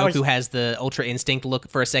think how that Goku was- has the Ultra Instinct look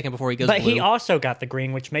for a second before he goes But blue. he also got the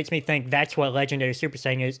green, which makes me think that's what Legendary Super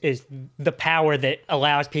Saiyan is the power that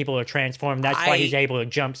allows people to transform. That's why he's able to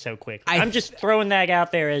jump so quick. I'm just throwing that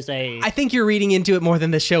out there as a... I think you're reading into it more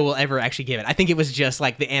than the show will ever actually give it. I think it was just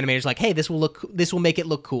like the animators like, hey, this will make it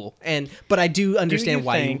look cool. But I do understand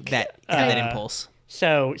why you think, have that impulse.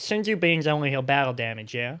 So, Senzu beans only heal battle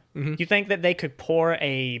damage, yeah? You think that they could pour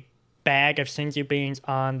a bag of Senzu beans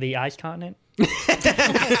on the ice continent?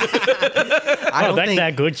 I don't that's think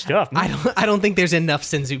that good stuff. I don't think there's enough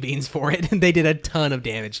Senzu beans for it. They did a ton of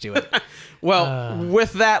damage to it. Well,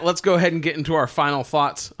 with that, let's go ahead and get into our final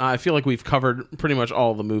thoughts. I feel like we've covered pretty much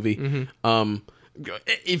all of the movie.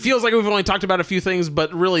 It feels like we've only talked about a few things,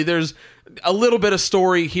 but really there's a little bit of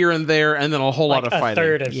story here and there, and then a whole lot of a fighting.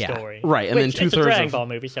 third of Yeah. story. Right, and Which, then it's a 2/3 Dragon of- Ball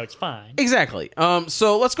movie, so it's fine. Exactly.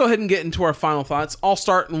 So let's go ahead and get into our final thoughts. I'll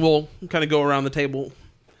start, and we'll kind of go around the table.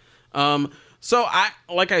 So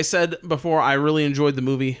like I said before, I really enjoyed the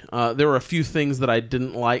movie. There were a few things that I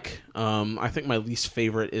didn't like. I think my least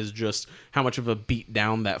favorite is just how much of a beat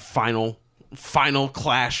down that final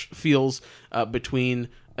clash feels between.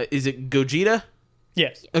 Is it Gogeta?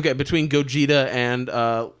 Yes. Okay, between Gogeta and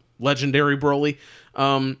Legendary Broly.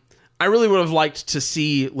 I really would have liked to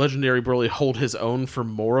see Legendary Broly hold his own for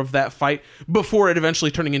more of that fight before it eventually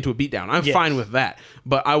turning into a beatdown. I'm fine with that,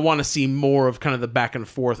 but I want to see more of kind of the back and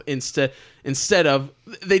forth instead of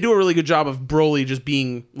they do a really good job of Broly just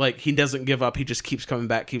being like he doesn't give up. He just keeps coming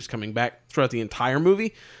back throughout the entire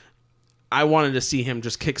movie. I wanted to see him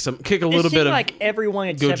just kick a little bit of like everyone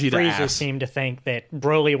except Gogeta Frieza ass. seemed to think that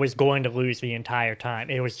Broly was going to lose the entire time.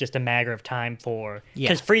 It was just a matter of time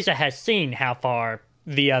because Frieza has seen how far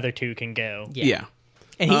the other two can go. Yeah.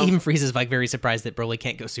 And he even freezes like very surprised that Broly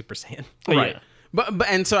can't go Super Saiyan. Right. But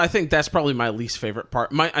and so I think that's probably my least favorite part.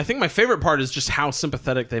 I think my favorite part is just how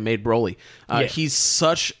sympathetic they made Broly. He's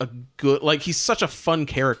such a fun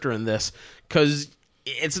character in this because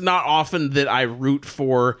it's not often that I root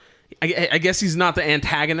for. I guess he's not the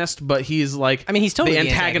antagonist, but he's like he's totally the the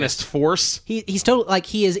antagonist force. He's totally like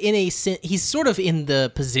he is he's sort of in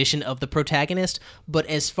the position of the protagonist, but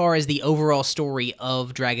as far as the overall story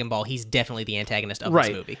of Dragon Ball, he's definitely the antagonist of this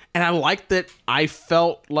movie. And I like that I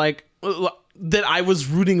felt like that I was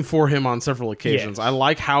rooting for him on several occasions. Yes. I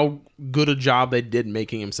like how good a job they did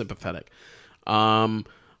making him sympathetic.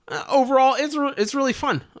 Overall, it's really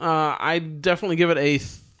fun. I definitely give it a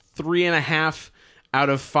 3.5 out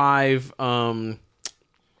of 5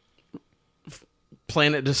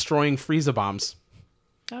 planet destroying Frieza bombs.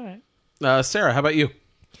 All right. Sarah, how about you?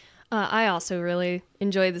 I also really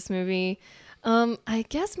enjoyed this movie. I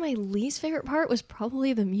guess my least favorite part was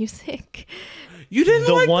probably the music. You didn't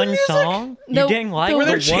The like one the music? song? The- You didn't like the- Were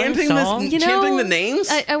the they one chanting song? this? Chanting the names?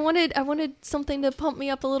 I wanted something to pump me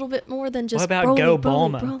up a little bit more than just What about Broly, Go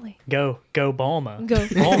Broly, Bulma? Broly. Go Bulma. Go.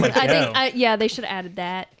 Bulma, I go. think they should have added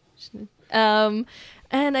that. And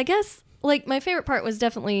I guess like my favorite part was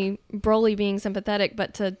definitely Broly being sympathetic,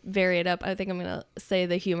 but to vary it up, I think I'm gonna say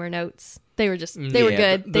the humor notes. They were just they were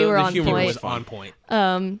Yeah, good. They were on humor point. was On point.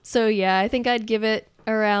 So yeah, I think I'd give it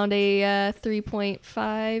around a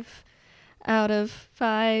 3.5 out of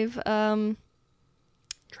 5.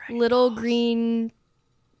 Little green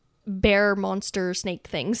bear monster snake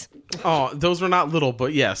things. Oh, those were not little,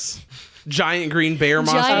 but yes. Giant green bear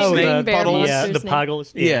monster Giant snake green bear puddles. monster. the snake.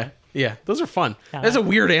 puddles. Yeah, those are fun. That's a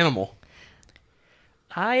weird animal.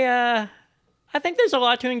 I think there's a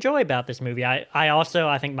lot to enjoy about this movie.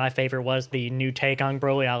 I think my favorite was the new take on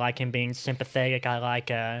Broly. I like him being sympathetic. I like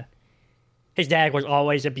his dad was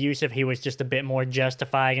always abusive. He was just a bit more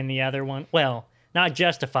justified in the other one. Well, not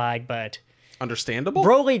justified, but Understandable.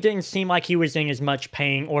 Broly didn't seem like he was in as much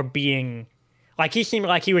pain or being like he seemed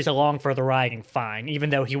like he was along for the ride and fine, even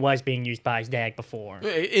though he was being used by his dad before.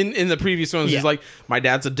 In the previous ones, Yeah. he's like, my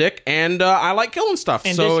dad's a dick, and I like killing stuff,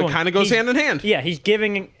 And so this it one, kind of goes he's- hand in hand. Yeah, he's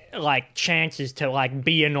giving like chances to like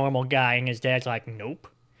be a normal guy, and his dad's like, nope.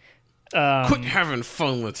 Quit having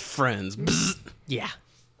fun with friends. Bzz. Yeah.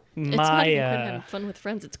 It's not even quit having fun with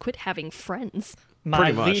friends. It's quit having friends. My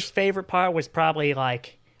Pretty much. least favorite part was probably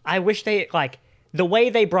like I wish they like the way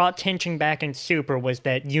they brought tension back in Super was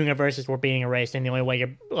that universes were being erased, and the only way to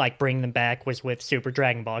like bring them back was with Super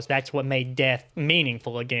Dragon Balls. That's what made death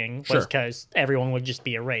meaningful again, was Sure. because everyone would just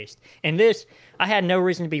be erased. And this, I had no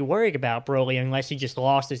reason to be worried about Broly unless he just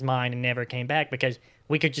lost his mind and never came back, because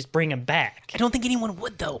we could just bring him back. I don't think anyone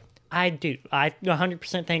would though. I do. I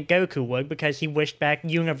 100% think Goku would, because he wished back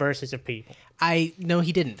universes of people. No,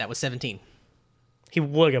 he didn't. That was 17. He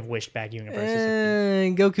would have wished back universes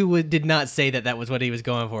of people. Goku did not say that was what he was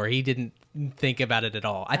going for. He didn't think about it at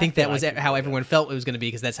all. I think that was like he how would everyone felt it was going to be,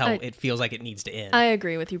 because that's how it feels like it needs to end. I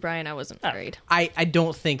agree with you, Brian. I wasn't worried. I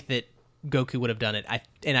don't think that Goku would have done it.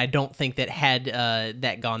 I don't think that had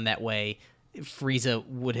that gone that way, Frieza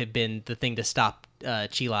would have been the thing to stop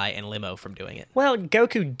Chi-Lai and Limo from doing it. Well,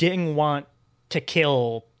 Goku didn't want to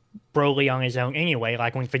kill Broly on his own anyway,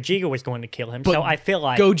 like when Vegeta was going to kill him. So I feel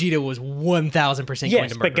like... Gogeta was 1,000% going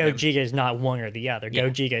yes, to but murder him. Gogeta is not one or the other. Yeah.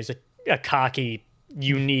 Gogeta is a cocky,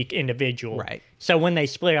 unique individual. Right. So when they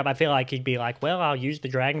split up, I feel like he'd be like, well, I'll use the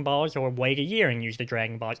Dragon Balls or wait a year and use the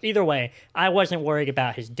Dragon Balls. Either way, I wasn't worried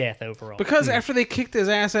about his death overall. Because after they kicked his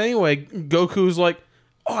ass anyway, Goku's like,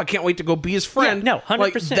 oh, I can't wait to go be his friend. Yeah, no, 100%.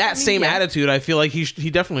 Like, that same attitude, I feel like he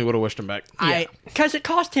definitely would have wished him back. Because it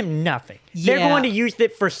cost him nothing. They're Yeah. going to use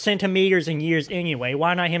it for centimeters and years anyway.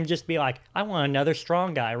 Why not him just be like, I want another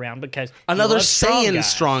strong guy around, because he Another loves strong Saiyan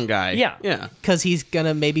guys. strong guy. Yeah. Yeah. Because he's going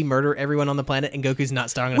to maybe murder everyone on the planet, and Goku's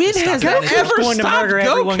not strong enough When to stop has that. that Goku's ever going to stopped murder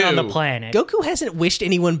everyone on the Goku? planet. Goku hasn't wished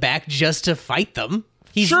anyone back just to fight them.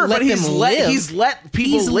 He's Sure, let but he's them let- live. he's let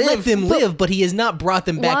people He's live. let them live, but he has not brought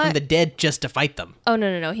them back Why- from the dead just to fight them. Oh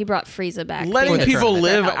no! He brought Frieza back. Letting For the people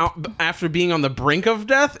tournament. live out after being on the brink of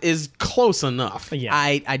death is close enough. Yeah.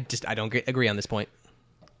 I don't agree on this point.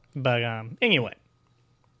 But anyway,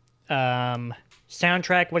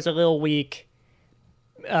 soundtrack was a little weak.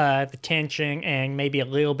 The tension and maybe a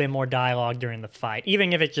little bit more dialogue during the fight,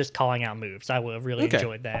 even if it's just calling out moves, I would have really Okay.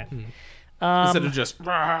 enjoyed that. Instead of just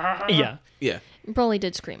Yeah, yeah. Broly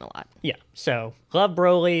did scream a lot. yeah. So love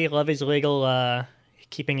Broly, love his legal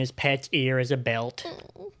keeping his pet's ear as a belt.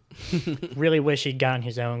 Really wish he'd gotten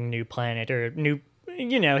his own new planet or new.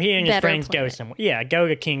 You know, he and his Better friends go planet. somewhere. Yeah, go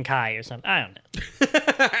to King Kai or something. I don't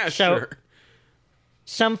know. So, Sure.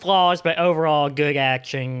 some flaws, but overall good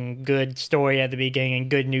action, good story at the beginning,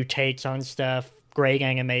 good new takes on stuff, great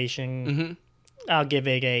animation. Mm-hmm. I'll give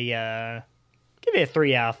it a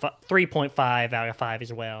 3.5 out of 5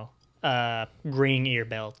 as well. Green ear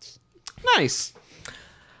belts. Nice.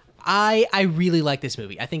 I really like this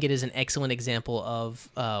movie. I think it is an excellent example of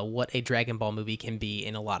what a Dragon Ball movie can be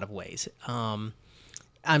in a lot of ways.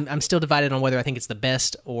 I'm still divided on whether I think it's the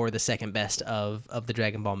best or the second best of the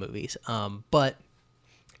Dragon Ball movies. But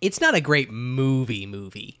it's not a great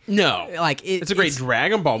movie. No. Like It's a great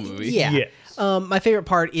Dragon Ball movie. Yeah. Yes. My favorite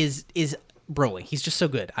part is Broly. He's just so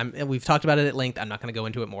good. We've talked about it at length. I'm not going to go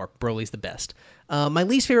into it more. Broly's the best. My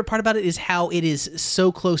least favorite part about it is how it is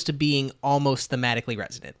so close to being almost thematically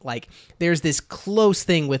resonant. Like, there's this close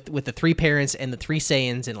thing with the three parents and the three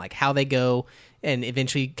Saiyans and like how they go and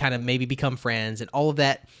eventually kind of maybe become friends and all of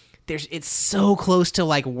that. It's so close to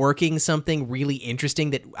like working something really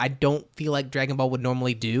interesting that I don't feel like Dragon Ball would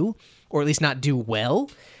normally do, or at least not do well.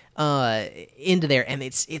 Into there, and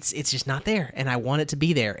it's just not there, and I want it to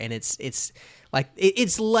be there, and it's like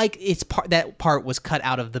that part was cut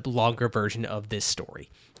out of the longer version of this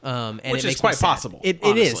story, and which it makes is quite me sad. possible. It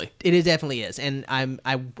definitely is, and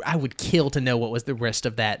I would kill to know what was the rest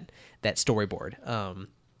of that storyboard.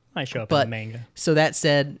 Might show up in the manga. So that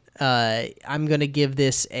said, I'm gonna give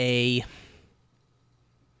this a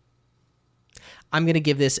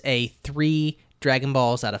 3 Dragon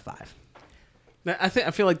Balls out of 5. I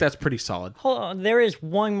feel like that's pretty solid. Hold on, there is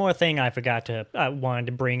one more thing I wanted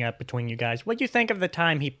to bring up between you guys. What do you think of the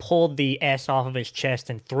time he pulled the S off of his chest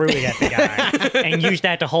and threw it at the guy and used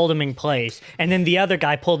that to hold him in place? And then the other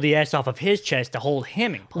guy pulled the S off of his chest to hold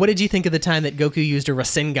him in place. What did you think of the time that Goku used a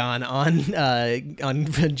Rasengan on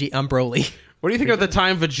Broly? What do you think of the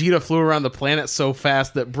time Vegeta flew around the planet so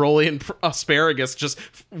fast that Broly and Asparagus just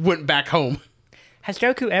went back home? Has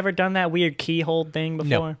Goku ever done that weird keyhole thing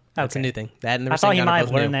before? No, that's a new thing. That and the I thought he Rasengan might are have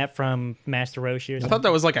both learned new. that from Master Roshi or I something. thought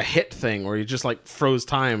that was like a hit thing where he just like froze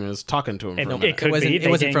time and was talking to him for a minute. It could be. They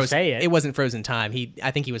didn't frozen. say it. It wasn't frozen time.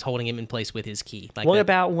 I think he was holding him in place with his key. Like What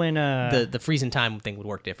about when the freezing time thing would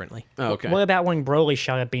work differently? Oh, okay. What about when Broly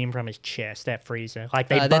shot a beam from his chest at Frieza? Like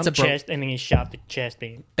they That's bumped a chest and then he shot the chest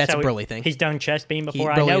beam. That's a Broly thing. He's done chest beam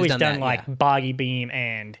before. I Broly know has he's done done that, like yeah. body beam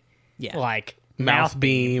and like Mouth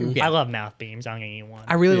beam. I love mouth beams. I'm gonna eat one.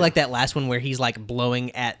 I really like that last one where he's like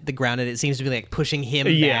blowing at the ground and it seems to be like pushing him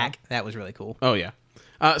back. That was really cool. Oh, yeah.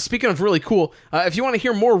 Speaking of really cool, if you want to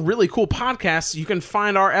hear more really cool podcasts, you can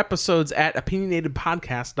find our episodes at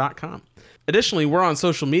opinionatedpodcast.com. Additionally, we're on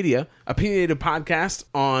social media, Opinionated Podcast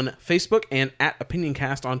on Facebook and at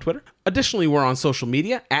OpinionCast on Twitter. Additionally, we're on social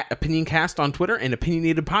media at OpinionCast on Twitter and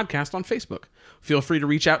Opinionated Podcast on Facebook. Feel free to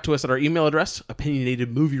reach out to us at our email address,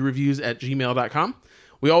 opinionatedmoviereviews@gmail.com.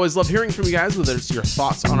 We always love hearing from you guys, whether it's your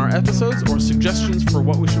thoughts on our episodes or suggestions for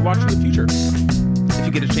what we should watch in the future. If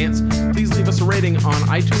you get a chance, please leave us a rating on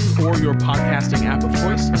iTunes or your podcasting app of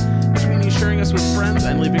choice. Between you sharing us with friends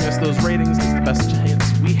and leaving us those ratings is the best chance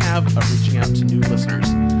we have of reaching out to new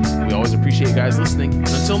listeners. We always appreciate you guys listening. And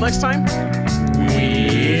until next time,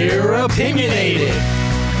 we're opinionated.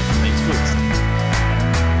 Thanks for listening.